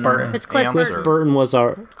common Burton. It's Cliff answer. Burton. Burton was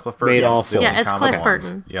our Cliff Burton. made all yes, the four. Yeah, only it's common Cliff one.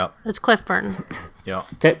 Burton. Yep. It's Cliff Burton. Yep.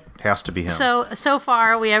 Okay. Has to be him. So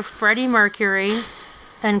far we have Freddie Mercury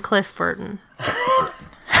and Cliff Burton.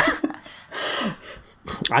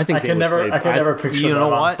 I think I can never picture You them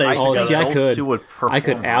know on what? stage I together. see, I those could. two would perform I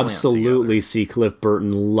could brilliant absolutely together. see Cliff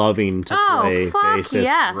Burton loving to Oh, play fuck bassist.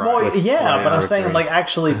 yes. Well, with yeah, but I'm Freddie saying Mercury. like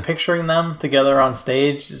actually picturing them together on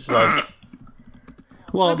stage is like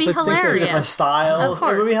Well, Would be but think of- hilarious. different styles. Of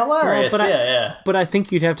course. It would be hilarious. Well, but I- yeah. But I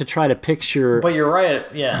think you'd have to try to picture But you're right.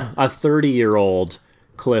 Yeah. a 30-year-old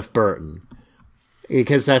Cliff Burton.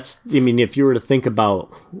 Because that's, I mean, if you were to think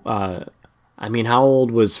about, I mean, how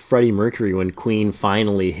old was Freddie Mercury when Queen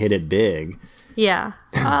finally hit it big? Yeah.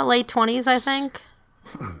 Late 20s, I think.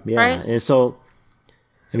 Yeah, Right? and so,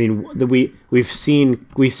 I mean, we've seen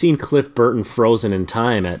Cliff Burton frozen in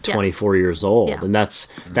time at Yeah. 24 years old, Yeah. and that's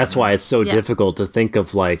why it's so Yeah. difficult to think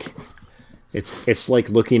of like, it's like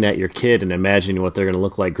looking at your kid and imagining what they're going to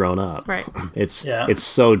look like grown up. Right. It's Yeah. it's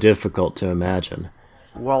so difficult to imagine.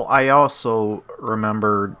 Well, I also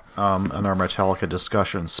remembered in our Metallica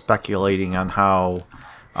discussion speculating on how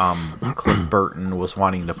Cliff Burton was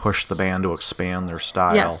wanting to push the band to expand their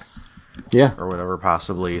style Yes. Yeah, or whatever,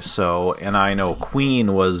 possibly. So, and I know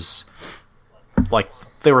Queen was like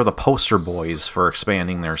they were the poster boys for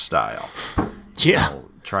expanding their style, yeah.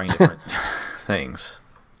 trying different things.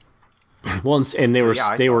 Well, and they were Yeah,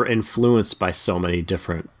 I they were thought- influenced by so many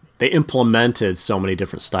different. They implemented so many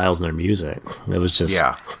different styles in their music. It was just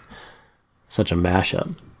Yeah. such a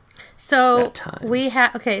mashup. So At times. we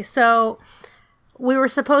had so we were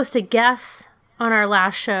supposed to guess on our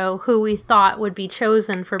last show who we thought would be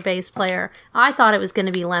chosen for bass player. I thought it was going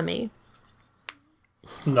to be Lemmy.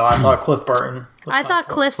 No, I thought Cliff Burton. was I my thought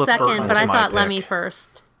pick. Cliff Cliff second, Burton but was I my thought pick. Lemmy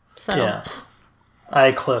first. So Yeah. I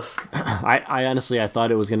had Cliff. I honestly I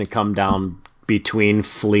thought it was going to come down between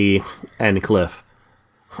Flea and Cliff.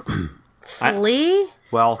 Flea.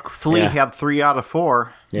 Well, Flea Yeah. had 3 out of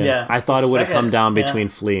 4. Yeah. I thought it would have Second, come down yeah. between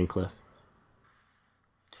Flea and Cliff.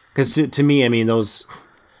 Because to me, I mean, those.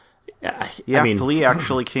 Yeah, I mean, Flea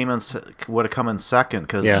actually would have come in second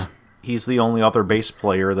because Yeah. he's the only other bass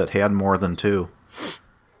player that had more than 2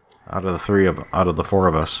 out of the 4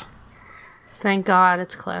 of us. Thank God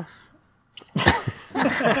it's Cliff.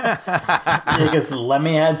 Yeah, because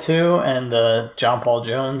Lemmy had 2 and John Paul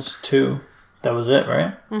Jones 2. That was it,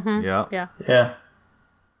 right? Yeah. Yeah. Yeah.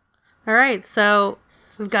 All right. So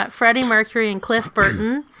we've got Freddie Mercury and Cliff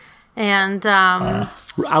Burton, and I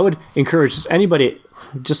would encourage just anybody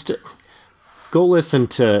just to go listen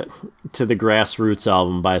to the Grassroots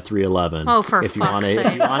album by 311. Oh, for if you fuck's wanna, sake.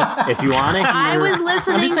 if you want to I was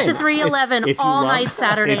listening saying, to 311 if you all love- night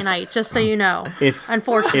Saturday if- night, just so you know.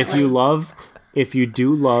 Unfortunately, if you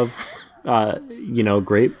do love,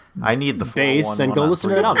 great I need the bass, then 411 go on listen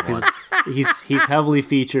to that album 311. because he's heavily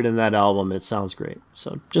featured in that album. It sounds great.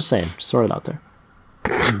 So just saying, just throw it out there.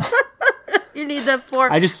 You need the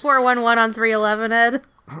I just- 411 on 311, Ed.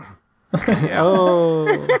 Oh,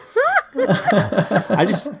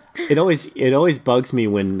 it always bugs me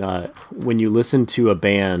when you listen to a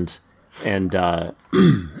band and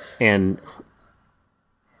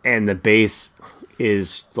and the bass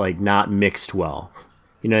is like not mixed well.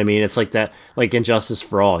 You know what I mean? It's like that, like in Justice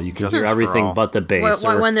for All. You can Justice hear for everything All. but the bass.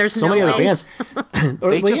 When or there's so no many other bass. bands.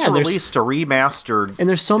 They just there's- released a remastered and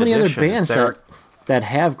there's so many other edition. bands Is there- that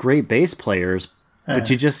have great bass players, but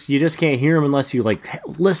you just can't hear them unless you like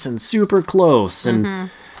listen super close,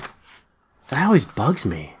 and that always bugs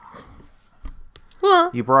me.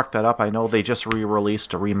 Well, You brought that up. I know they just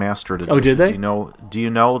re-released a remastered edition. Oh, did they? Do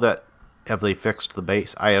you know that? Have they fixed the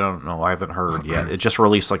bass? I don't know. I haven't heard yet. It just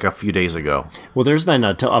released like a few days ago. Well, there's been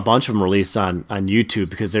a bunch of them released on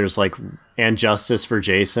YouTube because there's like "And Justice for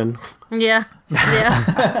Jason." yeah.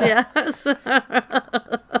 Yes.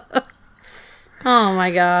 Oh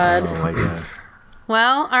my God. Oh my god!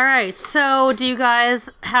 Well, all right. So, do you guys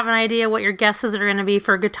have an idea what your guesses are going to be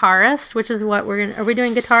for guitarist? Which is what we're going to... Are we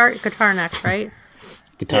doing guitar next, right?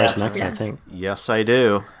 Guitar's Yeah. next, I think. Yes, I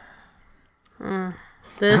do.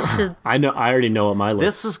 This should... I already know what my list.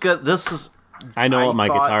 This is good. This is I know I what my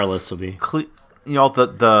thought- guitar list will be.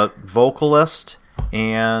 the vocalist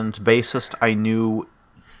and bassist. I knew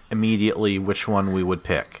immediately which one we would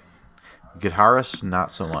pick. Guitarist,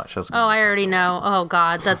 not so much. Oh, I already know. Oh,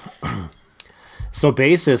 God. That's... So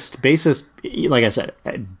bassist. Like I said,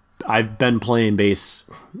 I've been playing bass,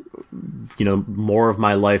 more of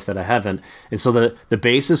my life that I haven't, and so the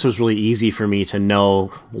bassist was really easy for me to know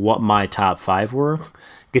what my top 5 were.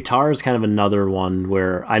 Guitar is kind of another one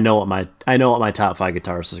where I know what my top 5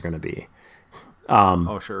 guitarists are going to be.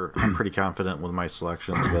 Sure. I'm pretty confident with my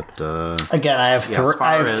selections, but again, I have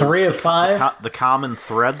three of five. The common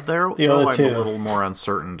thread there, the other I'm two. a little more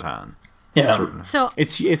uncertain on. Yeah. Certain. So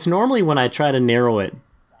It's normally when I try to narrow it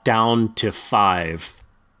down to 5,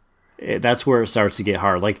 that's where it starts to get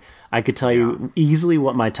hard. Like, I could tell you easily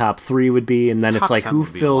what my top 3 would be, and then Top it's like, 10 who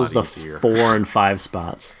would be a fills the lot easier. 4 and 5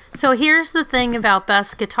 spots? So here's the thing about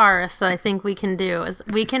best guitarist that I think we can do is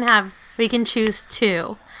we can choose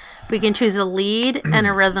 2. We can choose a lead and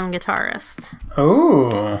a rhythm guitarist.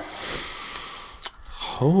 Ooh.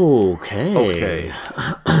 Okay.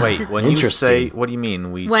 Wait, when you say, what do you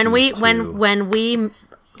mean? When we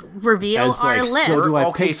reveal As, our like, list. so do I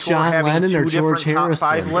Okay, pick so we're John having Lennon two or George different top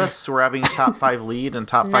 5 Harrison? lists. We're having top 5 lead and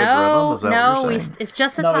top 5 rhythm. Is that what you're saying? it's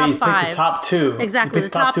just the No, top you picked 5. the top 2. Exactly, You the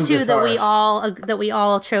picked top 2 that guitarists. we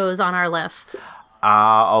all chose on our list.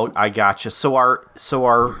 I gotcha. So our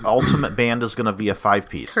ultimate band is going to be a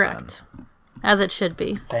 5-piece. Correct. As it should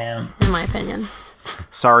be, Damn. in my opinion.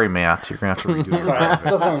 Sorry, Matt. You're going to have to redo it. Sorry, it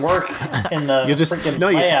doesn't work in the You just freaking no,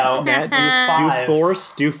 you layout. Matt, Five.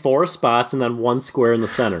 do 4 spots and then 1 square in the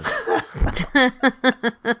center,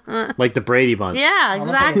 like the Brady Bunch. Yeah,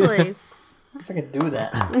 exactly. If I could do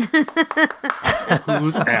that.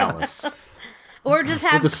 Who's Alice? Or just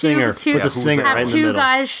have the singer. two With the singer have right in the two middle.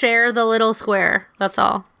 guys share the little square. That's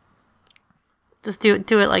all. Just do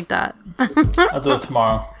it like that. I'll do it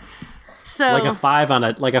tomorrow. So Like a 5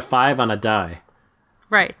 on a die.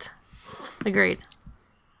 right, agreed.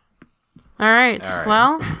 All right.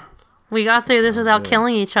 Well, we got through this without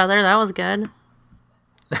killing each other. That was good.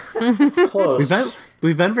 Close.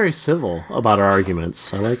 We've been very civil about our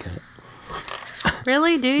arguments. I like it.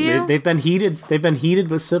 Really? Do you? They've been heated. They've been heated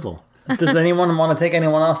but civil. Does anyone want to take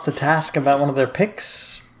anyone else to task about one of their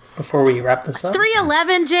picks before we wrap this up?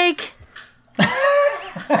 311, Jake.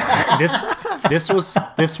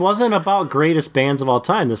 This wasn't about greatest bands of all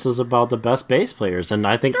time. This is about the best bass players, and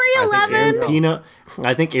I think 311.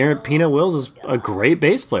 I think Aaron Pina Wills is a great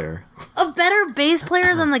bass player. A better bass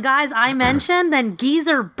player than the guys I mentioned than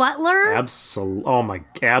Geezer Butler.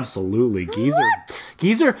 Absolutely. What?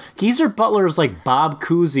 Geezer Butler is like Bob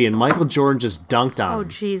Cousy, and Michael Jordan just dunked on Oh him.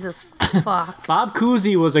 Jesus, fuck. Bob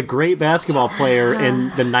Cousy was a great basketball player in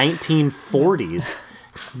the 1940s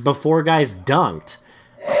before guys dunked.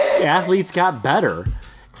 Athletes got better.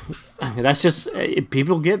 That's just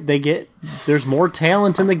there's more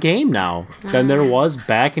talent in the game now than there was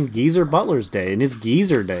back in Geezer Butler's day, in his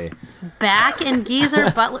Geezer day. Back in Geezer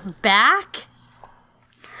Butler. Back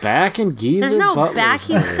in Geezer There's no Butler's back.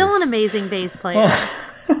 He's days. still an amazing bass player.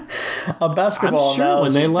 A basketball I'm sure analogy.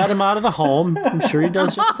 when they let him out of the home, I'm sure he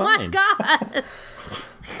does just Oh my fine. god.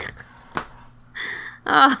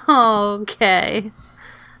 Okay.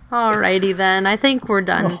 Alrighty then. I think we're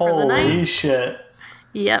done for the night. Holy shit.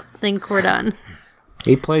 Yep, think we're done.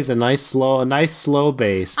 He plays a nice slow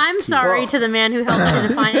bass. I'm sorry to the man who helped me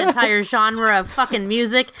define an entire genre of fucking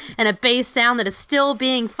music and a bass sound that is still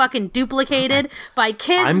being fucking duplicated by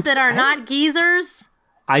kids that are not geezers.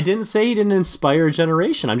 I didn't say he didn't inspire a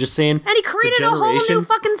generation. I'm just saying. And he created a whole new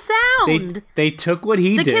fucking sound. They took what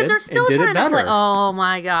he The did kids are still and did trying it better. to play. Oh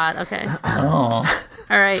my god. Okay. Oh.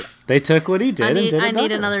 All right. They took what he did and did it I need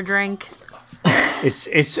better. another drink. It's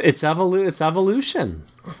evolution.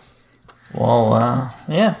 Well,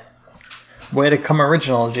 yeah. Way to come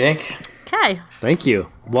original, Jake. Okay. Thank you.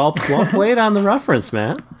 Well played on the reference,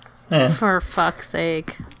 Matt. For fuck's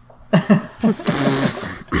sake.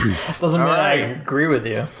 Doesn't mean I right. agree with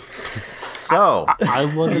you. So, I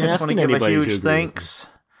wasn't I just want to asking give a anybody to huge agree with thanks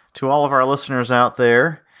to all of our listeners out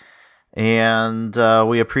there. And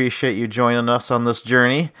we appreciate you joining us on this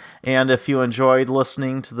journey. And if you enjoyed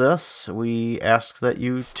listening to this, we ask that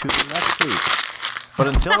you tune in next week. But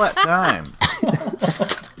until that time,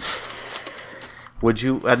 would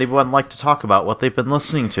anyone like to talk about what they've been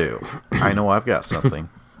listening to? I know I've got something. me.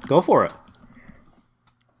 Go for it.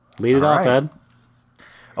 Lead it All off, right. Ed.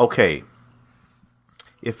 Okay.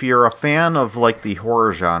 If you're a fan of like the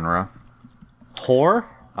horror genre, Whore?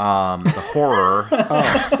 the horror,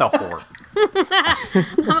 the horror.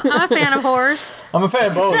 I'm a fan of horrors. I'm a fan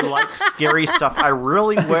of both. Like scary stuff. I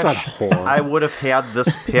really wish not horror. I would have had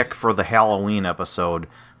this pick for the Halloween episode,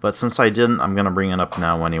 but since I didn't, I'm going to bring it up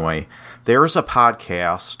now anyway. There's a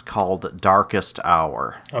podcast called Darkest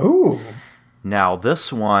Hour. Ooh. Now,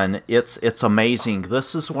 this one, it's amazing.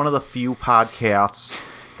 This is one of the few podcasts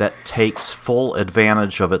that takes full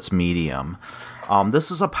advantage of its medium.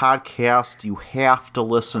 This is a podcast you have to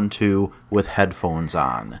listen to with headphones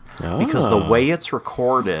on. Because the way it's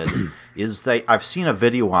recorded is I've seen a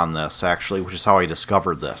video on this, actually, which is how I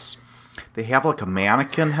discovered this. they have like a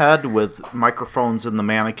mannequin head with microphones in the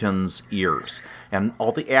mannequin's ears. And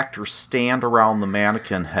all the actors stand around the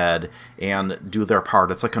mannequin head and do their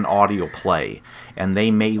part. It's like an audio play. And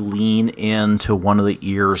they may lean into one of the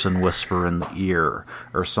ears and whisper in the ear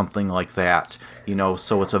or something like that. You know,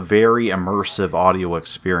 so it's a very immersive audio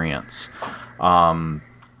experience. And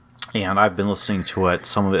I've been listening to it.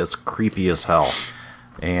 Some of it is creepy as hell.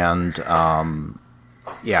 And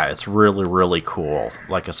yeah, it's really, really cool.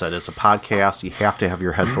 Like I said, it's a podcast. You have to have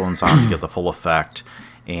your headphones on to get the full effect.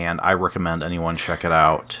 And I recommend anyone check it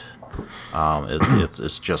out.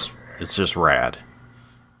 It's just rad.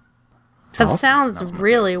 That sounds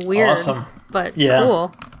really weird. Awesome. But Yeah.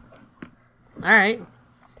 cool. All right.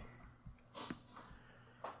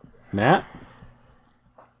 Matt?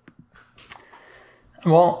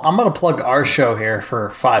 Well, I'm going to plug our show here for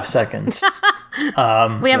 5 seconds.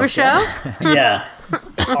 We have a show? Yeah,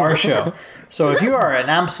 our show. So if you are an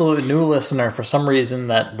absolute new listener for some reason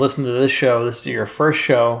that listened to this show, this is your first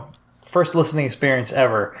listening experience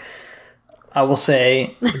ever, I will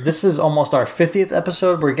say this is almost our 50th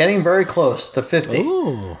episode. We're getting very close to 50.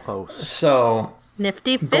 Ooh. Close. So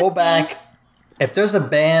Nifty 50. go back. If there's a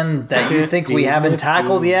band that you think we haven't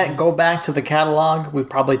tackled yet, go back to the catalog. We've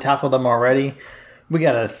probably tackled them already. We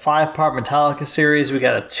got a 5-part Metallica series. We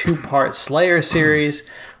got a 2-part Slayer series.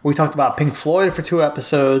 We talked about Pink Floyd for 2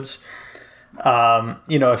 episodes.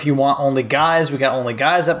 If you want only guys, we got only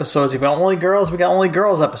guys episodes. If you want only girls, we got only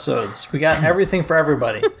girls episodes. We got everything for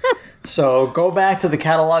everybody. So go back to the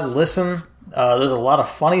catalog, listen. There's a lot of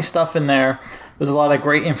funny stuff in there. There's a lot of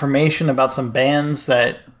great information about some bands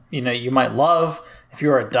that you might love. If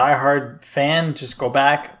you're a diehard fan, just go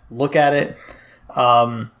back, look at it.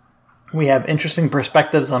 We have interesting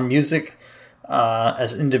perspectives on music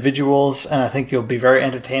as individuals, and I think you'll be very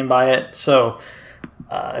entertained by it. So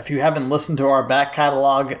if you haven't listened to our back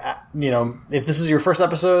catalog, if this is your first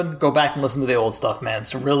episode, go back and listen to the old stuff, man.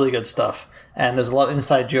 It's really good stuff. And there's a lot of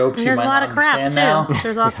inside jokes And you there's might a lot not of crap, understand too. now.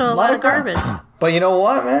 There's also a lot of crap. garbage. But you know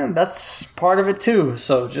what, man? That's part of it, too.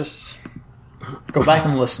 So just go back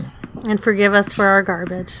and listen. And forgive us for our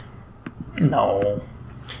garbage. No.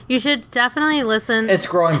 You should definitely listen It's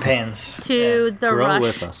growing pains. to the Grow Rush.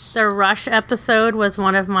 with us. The Rush episode was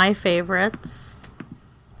one of my favorites.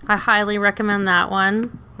 I highly recommend that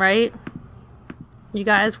one. Right? You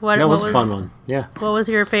guys, what That was what a fun one. Yeah. What was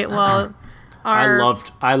your favorite? Well,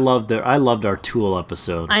 I loved our Tool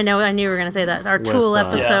episode I knew you were going to say that. Our Tool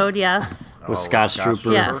episode, yes. with Scott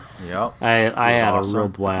Strooper. Yes. Yep. I had awesome. a real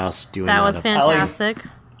blast doing That was episode. fantastic.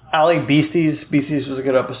 I like Beasties. Beasties was a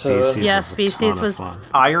good episode. Beasties Yes, was a Beasties ton of was- fun.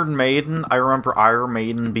 Iron Maiden. I remember Iron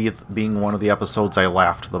Maiden being one of the episodes I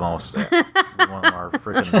laughed the most at. One of our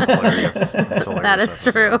freaking hilarious That is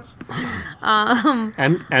true. episodes.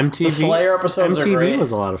 MTV. The Slayer episodes are MTV great.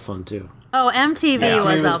 was a lot of fun too. Oh, MTV MTV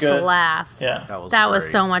was was a good. blast. Yeah. That was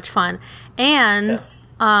great. so much fun. And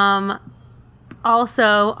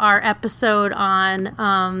also our episode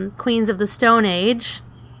on Queens of the Stone Age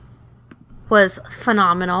was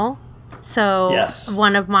phenomenal. So Yes.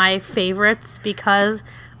 one of my favorites because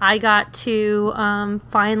I got to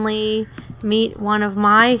finally meet one of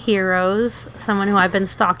my heroes, someone who I've been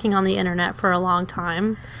stalking on the internet for a long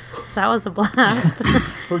time. So that was a blast.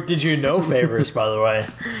 Who did you no favors, by the way?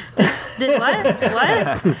 Did what?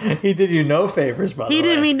 What? He did you no favors, by the way. He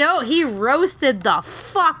did me no. He roasted the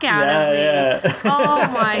fuck out of me. Yeah. Oh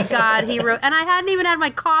my god, and I hadn't even had my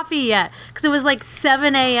coffee yet because it was like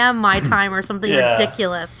 7 a.m. my time or something Yeah.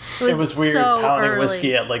 ridiculous. It was weird so pounding early.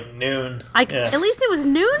 whiskey at like noon. Yeah. At least it was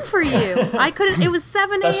noon for you. I couldn't. It was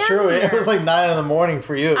 7 a.m. That's true. here. It was like 9 in the morning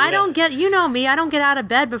for you. I don't get. You know me. I don't get out of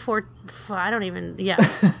bed before. I don't even. Yeah.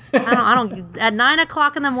 I don't. At 9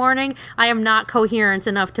 o'clock in the morning, I am not coherent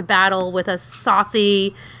enough to battle with a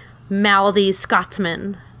saucy, mouthy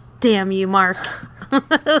Scotsman. Damn you, Mark.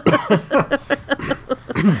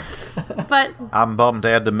 But I'm bummed I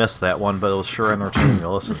had to miss that one, but it was sure entertaining to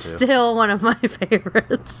listen to. still one of my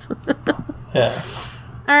favorites. Yeah.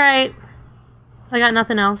 All right. I got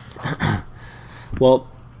nothing else. Well,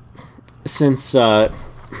 since I'm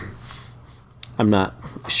not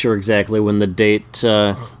sure exactly when the date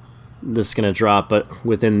this is going to drop, but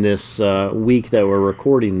within this week that we're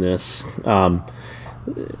recording this,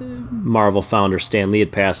 Marvel founder Stan Lee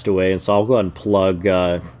had passed away, and so I'll go ahead and plug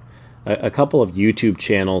a couple of YouTube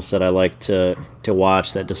channels that I like to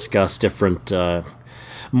watch that discuss different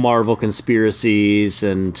Marvel conspiracies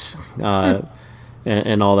and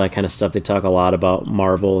all that kind of stuff. They talk a lot about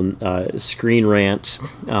Marvel, and Screen Rant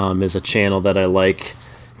is a channel that I like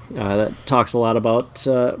that talks a lot about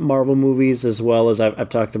Marvel movies, as well as I've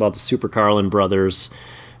talked about the Super Carlin Brothers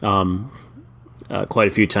quite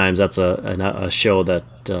a few times. That's a show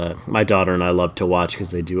that my daughter and I love to watch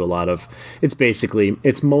because they do a lot of.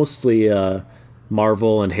 It's mostly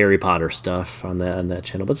Marvel and Harry Potter stuff on that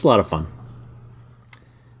channel, but it's a lot of fun.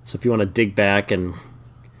 So if you want to dig back and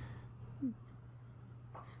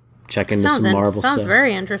check into some Marvel stuff, sounds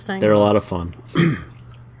very interesting. They're a lot of fun.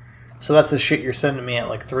 So that's the shit you're sending me at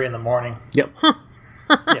like 3 a.m. Yep.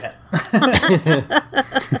 Yeah.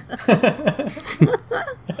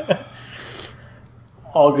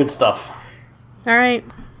 All good stuff. All right.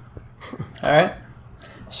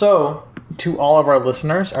 So, to all of our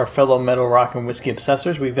listeners, our fellow Metal Rock and Whiskey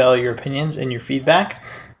obsessors, we value your opinions and your feedback.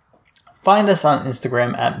 Find us on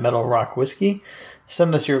Instagram at Metal Rock Whiskey.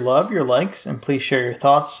 Send us your love, your likes, and please share your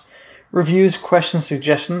thoughts, reviews, questions,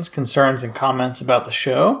 suggestions, concerns, and comments about the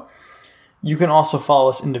show. You can also follow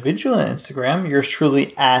us individually on Instagram. Yours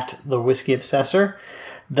truly at The Whiskey Obsessor.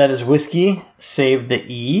 That is whiskey, save the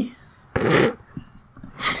E.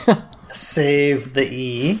 Save the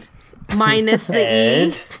E. Minus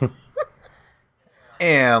the E.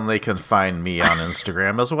 And they can find me on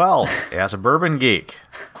Instagram as well, at Bourbon Geek.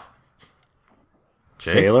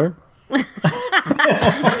 Jake? Sailor? Yes!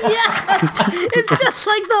 It's just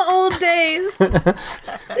like the old days.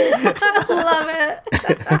 I love it.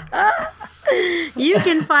 You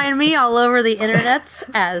can find me all over the internets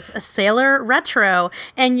as a Sailor Retro,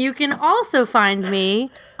 and you can also find me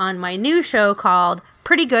on my new show called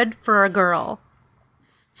Pretty Good for a Girl.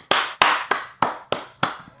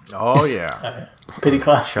 Oh, yeah. Pity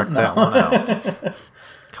clap. Check that one out.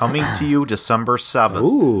 Coming to you December 7th.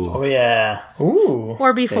 Ooh. Oh, yeah. Ooh.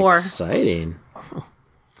 Or before. Exciting.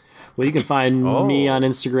 Well, you can find me on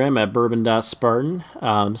Instagram at bourbon.spartan.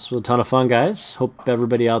 This was a ton of fun, guys. Hope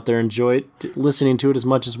everybody out there enjoyed listening to it as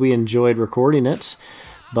much as we enjoyed recording it.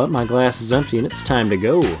 But my glass is empty and it's time to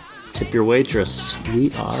go. Tip your waitress.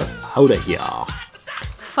 We are out of here.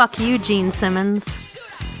 Fuck you, Gene Simmons.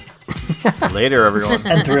 Later, everyone.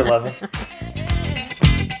 And 311.